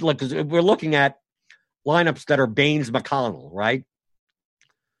a cheap look, because we're looking at lineups that are Baines McConnell, right?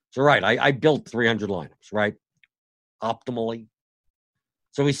 So, right, I built 300 lineups, right? Optimally.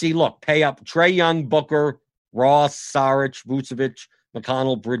 So we see, look, pay up Trae Young, Booker, Ross, Saric, Vucevic,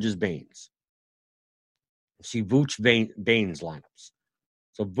 McConnell, Bridges, Baines. See Vooch, Baines lineups.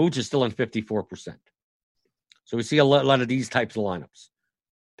 So Vooch is still in 54%. So we see a lot of these types of lineups.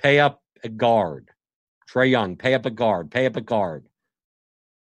 Pay up at guard. Trae Young, pay up at guard. Pay up at guard.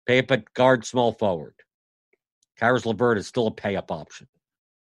 Pay up at guard, small forward. Caris LeVert is still a pay-up option.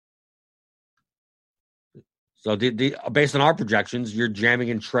 So based on our projections, you're jamming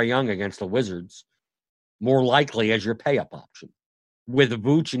in Trae Young against the Wizards more likely as your pay-up option with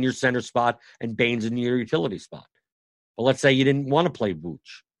Vooch in your center spot and Baines in your utility spot. But let's say you didn't want to play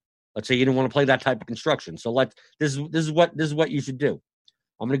Vooch. Let's say you didn't want to play that type of construction. So this is what you should do.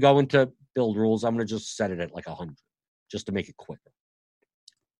 I'm going to go into build rules. I'm going to just set it at like 100 just to make it quicker.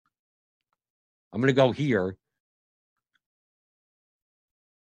 I'm going to go here.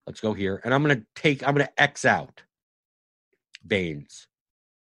 Let's go here. And I'm going to X out Baines.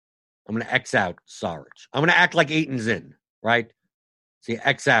 I'm going to X out Saric. I'm going to act like Ayton's in, right? See,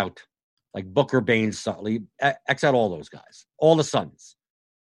 X out like Booker, Baines, X out all those guys, all the Suns.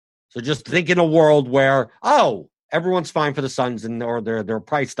 So just think in a world where, everyone's fine for the Suns or they're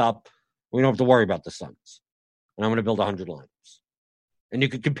priced up. We don't have to worry about the Suns. And I'm going to build 100 lineups. And you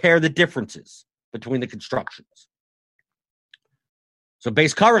could compare the differences between the constructions. So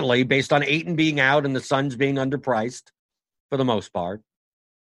based on Ayton being out and the Suns being underpriced for the most part,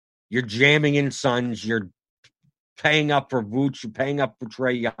 you're jamming in Suns, you're paying up for Vooch, you're paying up for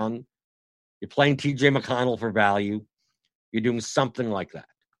Trae Young, you're playing TJ McConnell for value, you're doing something like that.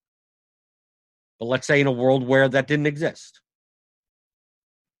 But let's say in a world where that didn't exist,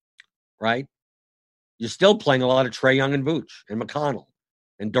 right? You're still playing a lot of Trae Young and Vooch and McConnell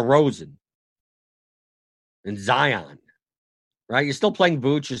and DeRozan and Zion. Right? You're still playing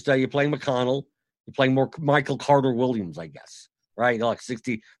Vooch. You're playing McConnell. You're playing more Michael Carter-Williams, I guess. Right? Like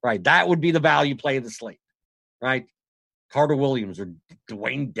 60. Right. That would be the value play of the slate. Right? Carter-Williams or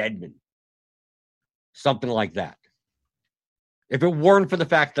Dwayne Dedman. Something like that. If it weren't for the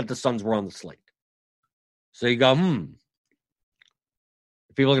fact that the Suns were on the slate. So you go, if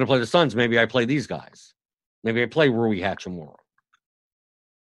people are going to play the Suns, maybe I play these guys. Maybe I play Rui Hachimura.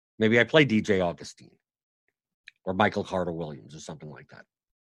 Maybe I play DJ Augustine. Or Michael Carter-Williams or something like that.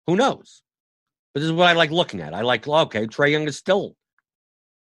 Who knows? But this is what I like looking at. I like, okay, Trae Young is still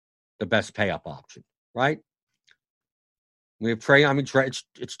the best pay-up option, right? We have it's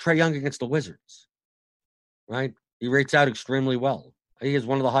Trae Young against the Wizards, right? He rates out extremely well. He has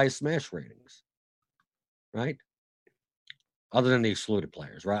one of the highest smash ratings, right? Other than the excluded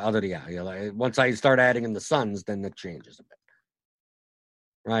players, right? Once I start adding in the Suns, then that changes a bit,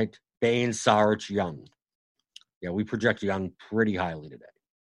 right? Baines, Saric, Young. Yeah, we project Young pretty highly today.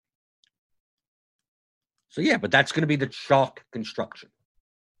 So, but that's going to be the chalk construction.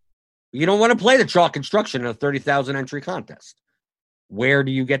 You don't want to play the chalk construction in a 30,000 entry contest. Where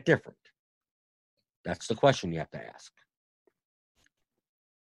do you get different? That's the question you have to ask.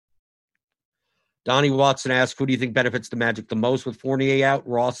 Donnie Watson asks, who do you think benefits the Magic the most with Fournier out?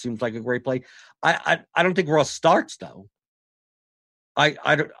 Ross seems like a great play. I don't think Ross starts, though.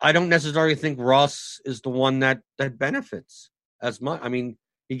 I don't necessarily think Ross is the one that benefits as much. I mean,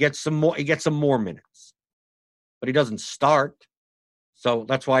 he gets some more minutes, but he doesn't start. So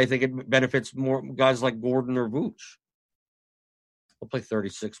that's why I think it benefits more guys like Gordon or Vooch. We'll play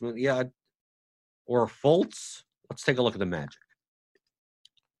 36 minutes. Yeah. Or Fultz. Let's take a look at the Magic.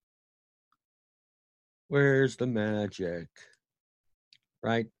 Where's the Magic?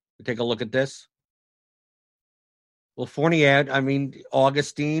 Right? We take a look at this. Well, Fournier, I mean,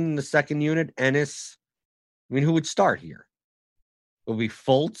 Augustine, the second unit, Ennis. I mean, who would start here? It would be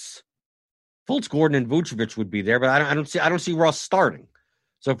Fultz. Fultz, Gordon, and Vucevic would be there, but I don't see Ross starting.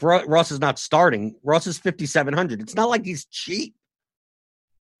 So if Ross is not starting, Ross is 5,700. It's not like he's cheap.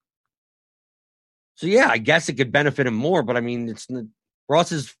 So yeah, I guess it could benefit him more, but I mean,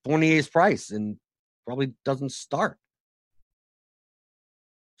 Ross is Fournier's price and probably doesn't start.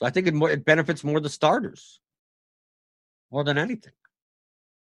 So I think it benefits more the starters more than anything.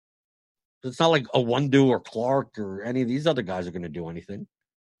 It's not like Awundu or Clark or any of these other guys are going to do anything.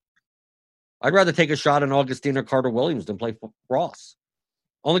 I'd rather take a shot on Augustine or Carter Williams than play Ross.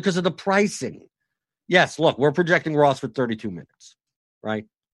 Only because of the pricing. Yes, look, we're projecting Ross for 32 minutes, right?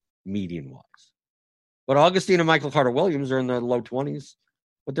 Median-wise. But Augustine and Michael Carter Williams are in the low 20s,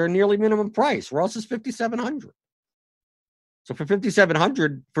 but they're nearly minimum price. Ross is 5,700. So for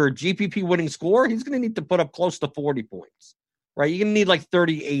 5,700, for a GPP winning score, he's going to need to put up close to 40 points, right? You're going to need like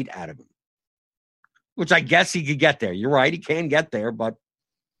 38 out of him, which I guess he could get there. You're right, he can get there, but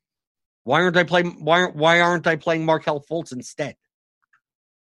why aren't I playing Markelle Fultz instead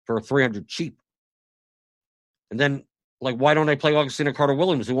for 300 cheap? And then, like, why don't I play Augustine or Carter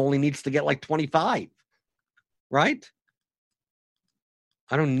Williams, who only needs to get like 25, right?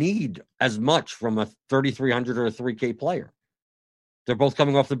 I don't need as much from a 3,300 or a 3K player. They're both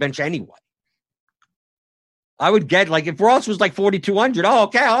coming off the bench anyway. I would get, like, if Ross was like 4,200,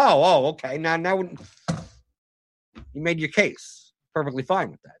 okay. Now you made your case. Perfectly fine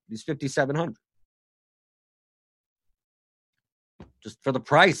with that. He's 5,700. Just for the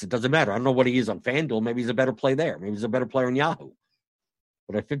price, it doesn't matter. I don't know what he is on FanDuel. Maybe he's a better play there. Maybe he's a better player on Yahoo.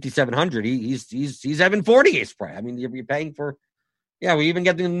 But at 5,700, he's Evan Fournier's price. I mean, you're paying for. Yeah, we even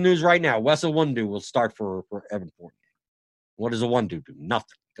get the news right now. Wes Iwundu will start for Evan Fournier. What does Iwundu do?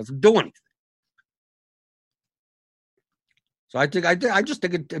 Nothing. Doesn't do anything. So I just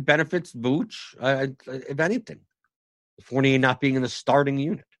think it benefits Vooch, if anything. Fournier not being in the starting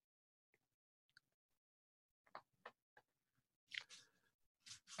unit.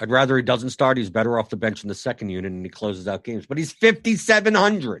 I'd rather he doesn't start. He's better off the bench in the second unit and he closes out games. But he's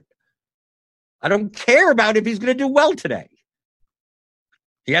 5,700. I don't care about if he's going to do well today.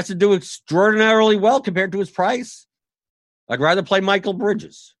 He has to do extraordinarily well compared to his price. I'd rather play Michael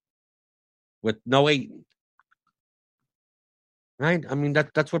Bridges with no Ayton. Right? I mean,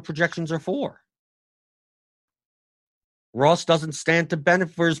 that's what projections are for. Ross doesn't stand to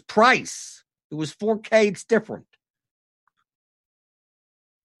benefit for his price. It was 4K. It's different.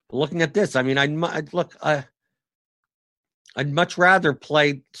 Looking at this, I mean, I'd much rather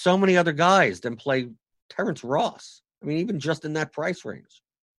play so many other guys than play Terrence Ross. I mean, even just in that price range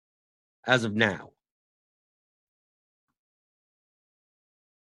as of now.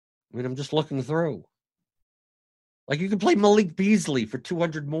 I mean, I'm just looking through. Like, you can play Malik Beasley for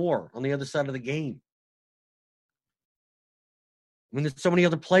 200 more on the other side of the game. I mean, there's so many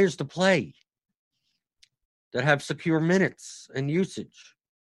other players to play that have secure minutes and usage.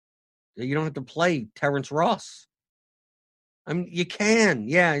 You don't have to play Terrence Ross. I mean, you can.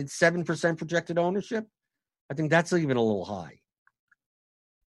 Yeah, it's 7% projected ownership. I think that's even a little high.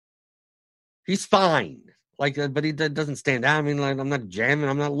 He's fine. But he doesn't stand out. I mean, like, I'm not jamming.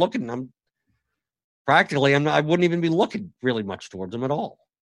 I'm not looking. I wouldn't even be looking really much towards him at all.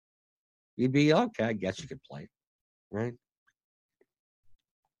 You'd be, okay, I guess you could play. Right?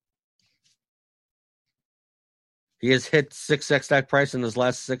 He has hit 6x that price in his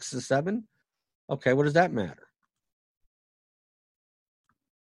last 6 to 7. Okay, what does that matter?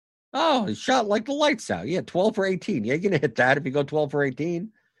 Oh, he shot like the lights out. Yeah, 12 for 18. Yeah, you're going to hit that if you go 12 for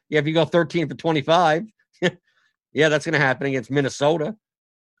 18. Yeah, if you go 13 for 25. Yeah, that's going to happen against Minnesota.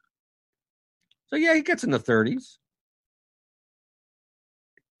 So, yeah, he gets in the 30s.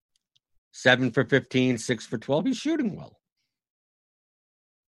 7 for 15, 6 for 12. He's shooting well.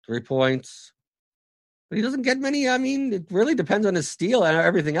 3 points. But he doesn't get many. I mean, it really depends on his steal and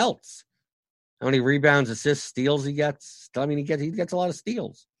everything else. How many rebounds, assists, steals he gets? I mean, he gets a lot of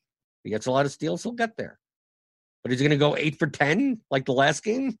steals. He gets a lot of steals, he'll get there. But he's going to go 8 for 10 like the last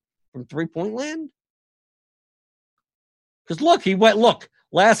game from 3-point land? Because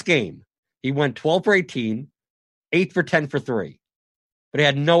last game, he went 12 for 18, 8 for 10 for 3. But he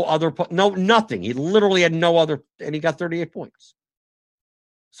had nothing. He literally had no other, and he got 38 points.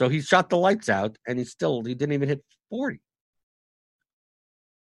 So he shot the lights out, and he didn't even hit 40.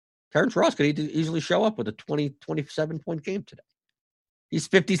 Terrence Ross could easily show up with a 27-point game today. He's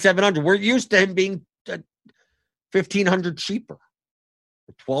 5,700. We're used to him being 1,500 cheaper,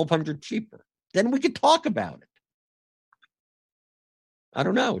 or 1,200 cheaper. Then we could talk about it. I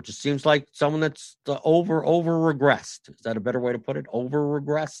don't know. It just seems like someone that's over regressed. Is that a better way to put it? Over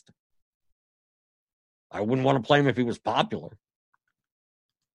regressed. I wouldn't want to play him if he was popular.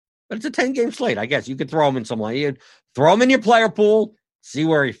 But it's a 10-game slate. I guess you could throw him in some way. You'd throw him in your player pool, see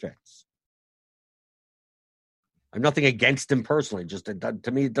where he fits. I'm nothing against him personally. Just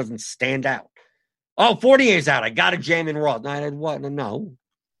to me, it doesn't stand out. Oh, 48's out. I got to jam in Ross. No,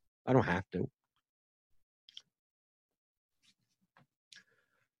 I don't have to.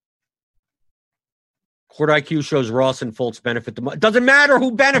 Court IQ shows Ross and Fultz benefit the most. It doesn't matter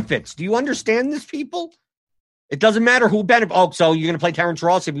who benefits. Do you understand this, people? It doesn't matter who benefits. Oh, so you're going to play Terrence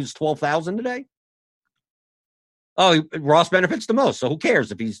Ross if he's 12,000 today? Oh, Ross benefits the most. So who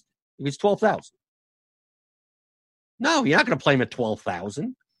cares if he's 12,000? No, you're not going to play him at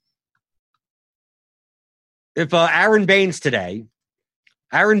 12,000. If Aaron Baines today,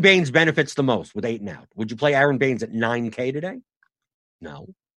 Aaron Baines benefits the most with 8 and out. Would you play Aaron Baines at 9K today? No.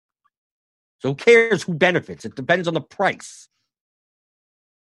 So who cares who benefits? It depends on the price.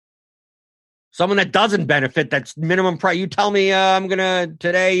 Someone that doesn't benefit, that's minimum price. You tell me I'm going to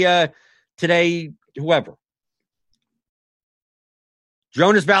today, whoever.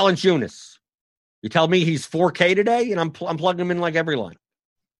 Jonas Valanciunas. You tell me he's 4K today, and I'm plugging him in like every line.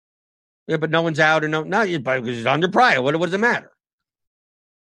 Yeah, but no one's out, and because he's under price. What does it matter?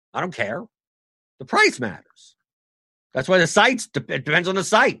 I don't care. The price matters. That's why it depends on the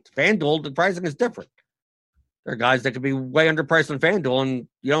site. FanDuel, the pricing is different. There are guys that could be way underpriced on FanDuel, and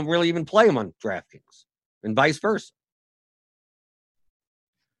you don't really even play them on DraftKings, and vice versa.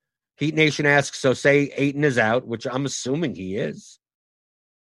 Heat Nation asks, so say Ayton is out, which I'm assuming he is.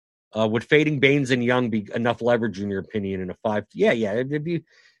 Would fading Baines and Young be enough leverage in your opinion in a 5? Yeah. It'd be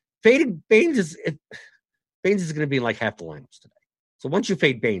fading Baines Baines is going to be in like half the lineups today. So once you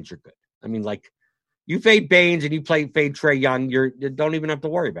fade Baines, you're good. I mean, like you fade Baines and you fade Trae Young, you don't even have to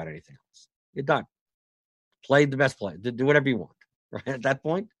worry about anything else. You're done. Play the best play. Do whatever you want. Right at that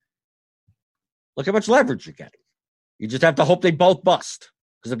point, look how much leverage you're getting. You just have to hope they both bust.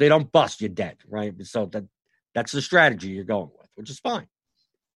 Because if they don't bust, you're dead. Right. So that's the strategy you're going with, which is fine.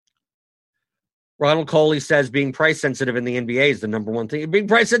 Ronald Coley says being price sensitive in the NBA is the number one thing. Being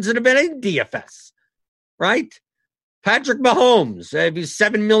price sensitive in any DFS, right? Patrick Mahomes, if he's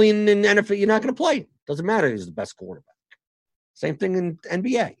 $7 million in NFL, you're not going to play him. Doesn't matter. He's the best quarterback. Same thing in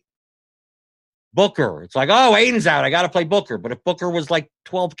NBA. Booker, it's like, oh, Aiden's out. I got to play Booker. But if Booker was like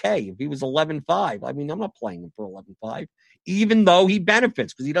 12K, if he was 11.5, I mean, I'm not playing him for 11.5, even though he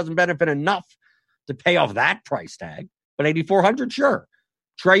benefits because he doesn't benefit enough to pay off that price tag. But 8,400, sure.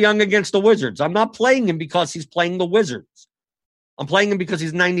 Trae Young against the Wizards. I'm not playing him because he's playing the Wizards. I'm playing him because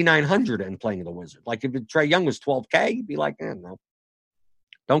he's 9,900 and playing the Wizards. Like if Trae Young was 12K, he'd be like, no.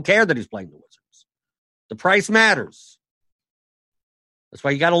 Don't care that he's playing the Wizards. The price matters. That's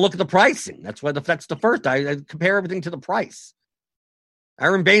why you got to look at the pricing. That's the first. I compare everything to the price.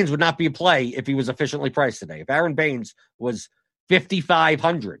 Aaron Baines would not be a play if he was efficiently priced today. If Aaron Baines was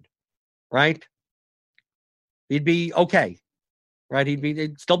 5,500, right? He'd be okay. Right,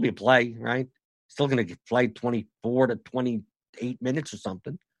 he'd still be a play, right? Still going to get played 24 to 28 minutes or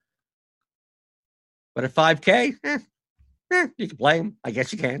something. But at 5K, you can play him. I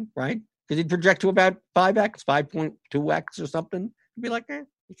guess you can, right? Because he'd project to about 5X, 5.2X or something. You'd be like,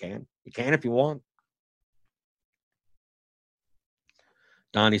 you can. You can if you want.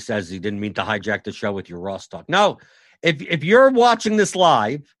 Donnie says he didn't mean to hijack the show with your Ross talk. No, if you're watching this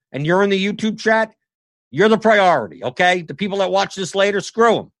live and you're in the YouTube chat, you're the priority, okay? The people that watch this later,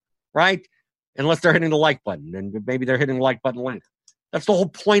 screw them, right? Unless they're hitting the like button, and maybe they're hitting the like button later. That's the whole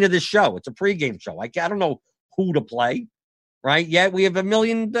point of this show. It's a pregame show. I don't know who to play, right? Yet we have a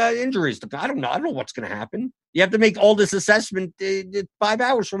million injuries. I don't know what's going to happen. You have to make all this assessment 5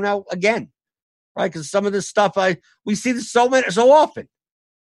 hours from now again, right? Because some of this stuff, we see this so often.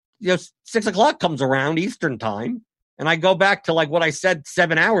 6 o'clock comes around Eastern time. And I go back to like what I said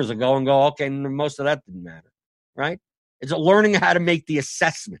 7 hours ago and go, okay, most of that didn't matter, right? It's learning how to make the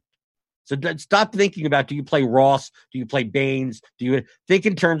assessment. So stop thinking about, do you play Ross? Do you play Baines? Do you think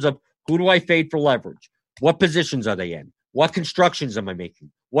in terms of, who do I fade for leverage? What positions are they in? What constructions am I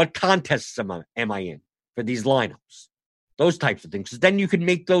making? What contests am I in for these lineups? Those types of things. Because then you can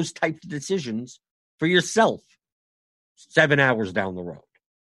make those types of decisions for yourself 7 hours down the road.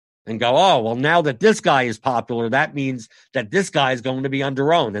 And go, oh, well, now that this guy is popular, that means that this guy is going to be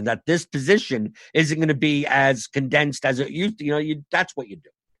under-owned and that this position isn't going to be as condensed as it used to. That's what you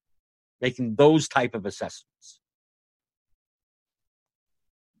do. Making those type of assessments.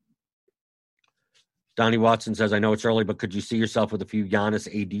 Donnie Watson says, I know it's early, but could you see yourself with a few Giannis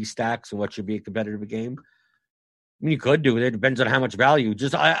AD stacks and what should be a competitive game? I mean, you could do it. It depends on how much value.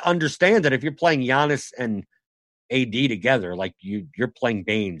 Just I understand that if you're playing Giannis and AD together, like you're playing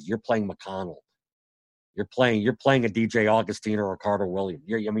Baines, you're playing McConnell, you're playing a DJ Augustine or a Carter Williams.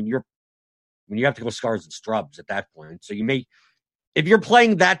 You have to go Scars and Strubs at that point. So if you're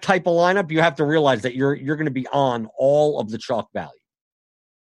playing that type of lineup, you have to realize that you're going to be on all of the chalk value.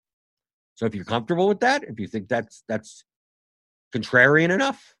 So if you're comfortable with that, if you think that's contrarian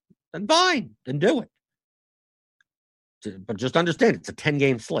enough, then fine, then do it. But just understand, it's a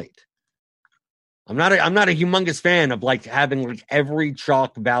 10-game slate. I'm not a humongous fan of like having like every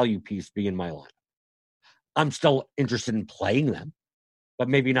chalk value piece be in my lineup. I'm still interested in playing them, but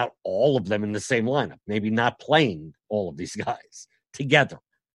maybe not all of them in the same lineup. Maybe not playing all of these guys together.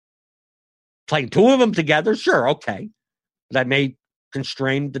 Playing two of them together, sure, okay. That may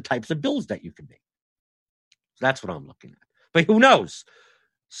constrain the types of builds that you can make. So that's what I'm looking at. But who knows?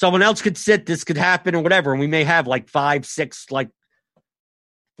 Someone else could sit, this could happen or whatever, and we may have like 5, 6, like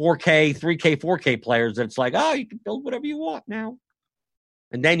 4K, 3K, 4K players that's like, oh, you can build whatever you want now.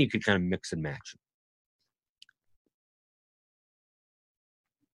 And then you could kind of mix and match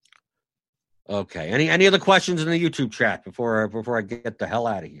them. Okay. Any other questions in the YouTube chat before I get the hell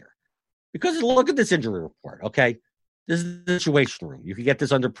out of here? Because look at this injury report, okay? This is the Situation Room. You can get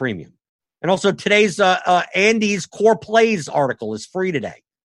this under premium. And also today's Andy's Core Plays article is free today.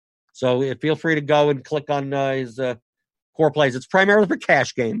 So feel free to go and click on his Core Plays. It's primarily for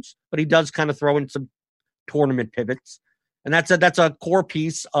cash games, but he does kind of throw in some tournament pivots. And that's a core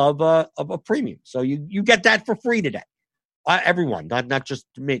piece of a premium. So you get that for free today. Everyone, not just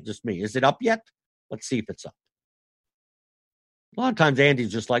me. Is it up yet? Let's see if it's up. A lot of times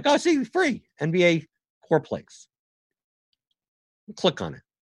Andy's just like, oh, see, free. NBA Core Plays. Click on it,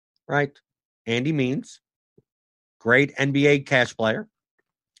 right? Andy Means, great NBA cash player.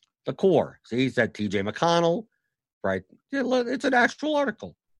 The Core. See, he said TJ McConnell, right? It's an actual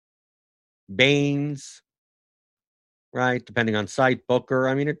article. Baines, right? Depending on site, Booker.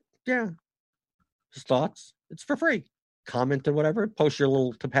 I mean, his thoughts. It's for free. Comment or whatever. Post your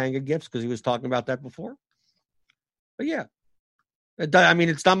little Topanga gifts because he was talking about that before. But yeah. I mean,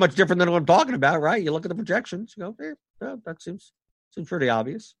 it's not much different than what I'm talking about, right? You look at the projections, you go, that seems pretty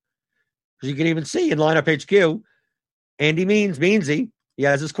obvious. Because you can even see in Lineup HQ, Andy Meansy, he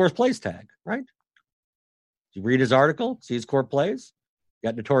has his Core Plays tag, right? You read his article, see his Core Plays.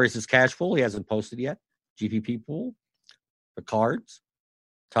 You got Notorious's cash pool, he hasn't posted yet. GPP pool, the cards,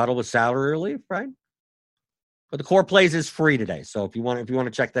 total with salary relief, right? But the Core Plays is free today. So if you want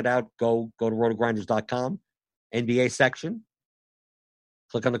to check that out, go to rotogrinders.com, NBA section.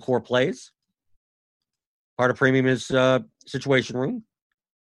 Click on the Core Plays. Part of premium is Situation Room.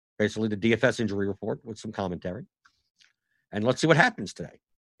 Basically the DFS injury report with some commentary. And let's see what happens today.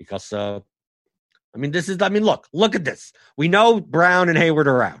 Because, look at this. We know Brown and Hayward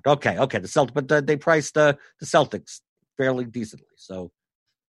are out. Okay. The Celtics, but they priced the Celtics fairly decently. So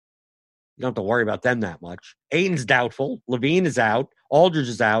you don't have to worry about them that much. Ayton's doubtful. Levine is out. Aldridge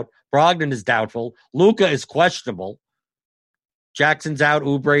is out. Brogdon is doubtful. Luka is questionable. Jackson's out.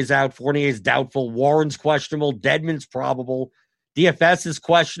 Oubre's out. Fournier's doubtful. Warren's questionable. Dedmon's probable. DFS is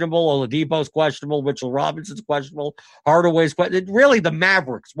questionable. Oladipo's questionable. Mitchell Robinson's questionable. Hardaway's questionable. Really, the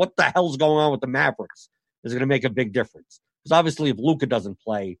Mavericks. What the hell's going on with the Mavericks is going to make a big difference. Because obviously, if Luka doesn't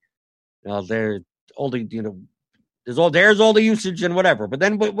play, there's all the usage and whatever. But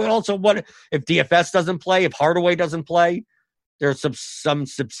then, but also, what if DFS doesn't play? If Hardaway doesn't play, there's some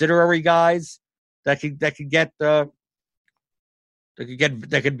subsidiary guys that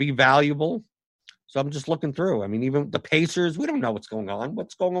could be valuable. So I'm just looking through. I mean, even the Pacers, we don't know what's going on.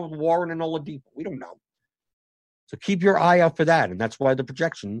 What's going on with Warren and Oladipo? We don't know. So keep your eye out for that. And that's why the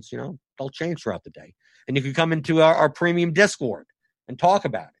projections, they'll change throughout the day. And you can come into our premium Discord and talk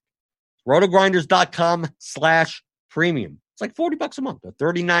about it. rotogrinders.com/premium. It's like $40 a month, or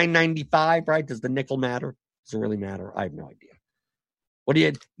 $39.95, right? Does the nickel matter? Does it really matter? I have no idea. What do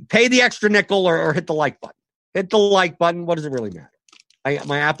you pay the extra nickel or hit the like button? Hit the like button. What does it really matter?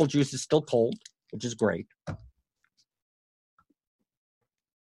 My apple juice is still cold, which is great.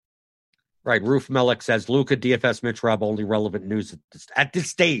 Right, Roof Mellick says, Luka, DFS, Mitch Rob, only relevant news at this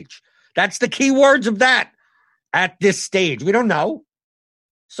stage. That's the key words of that. At this stage. We don't know.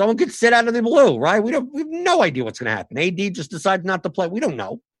 Someone could sit out of the blue, right? We have no idea what's going to happen. AD just decides not to play. We don't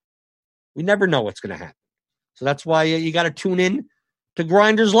know. We never know what's going to happen. So that's why you got to tune in to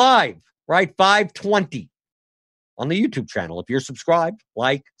Grinders Live, right? 5:20 on the YouTube channel. If you're subscribed,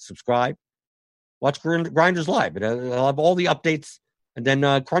 subscribe, watch Grinders Live. It'll have all the updates. And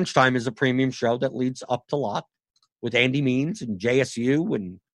then Crunch Time is a premium show that leads up to Lock with Andy Means and JSU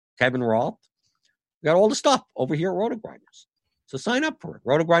and Kevin Roth. We got all the stuff over here at RotoGrinders. So sign up for it.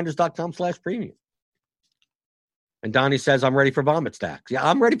 RotoGrinders.com/premium. And Donnie says, I'm ready for vomit stacks. Yeah,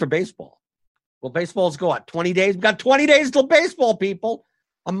 I'm ready for baseball. Well, baseball's go out 20 days. We've got 20 days till baseball, people.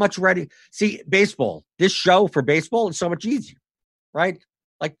 I'm much ready. See, baseball, this show for baseball is so much easier, right?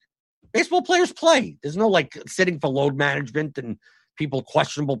 Like, baseball players play. There's no, sitting for load management and people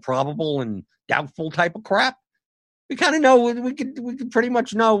questionable, probable, and doubtful type of crap. We kind of know, we can pretty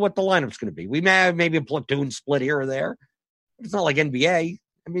much know what the lineup's going to be. We may have maybe a platoon split here or there. It's not like NBA.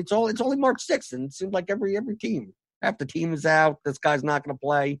 I mean, it's only March 6th, and it seems like every team, half the team is out. This guy's not going to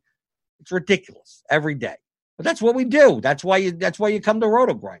play. It's ridiculous every day. But that's what we do. That's why you come to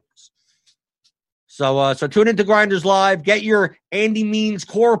RotoGrinders. So tune into Grinders Live. Get your Andy Means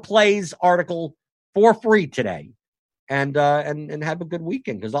Core Plays article for free today, and have a good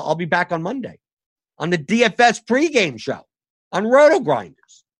weekend, because I'll be back on Monday on the DFS pregame show on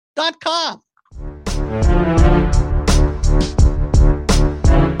RotoGrinders.com.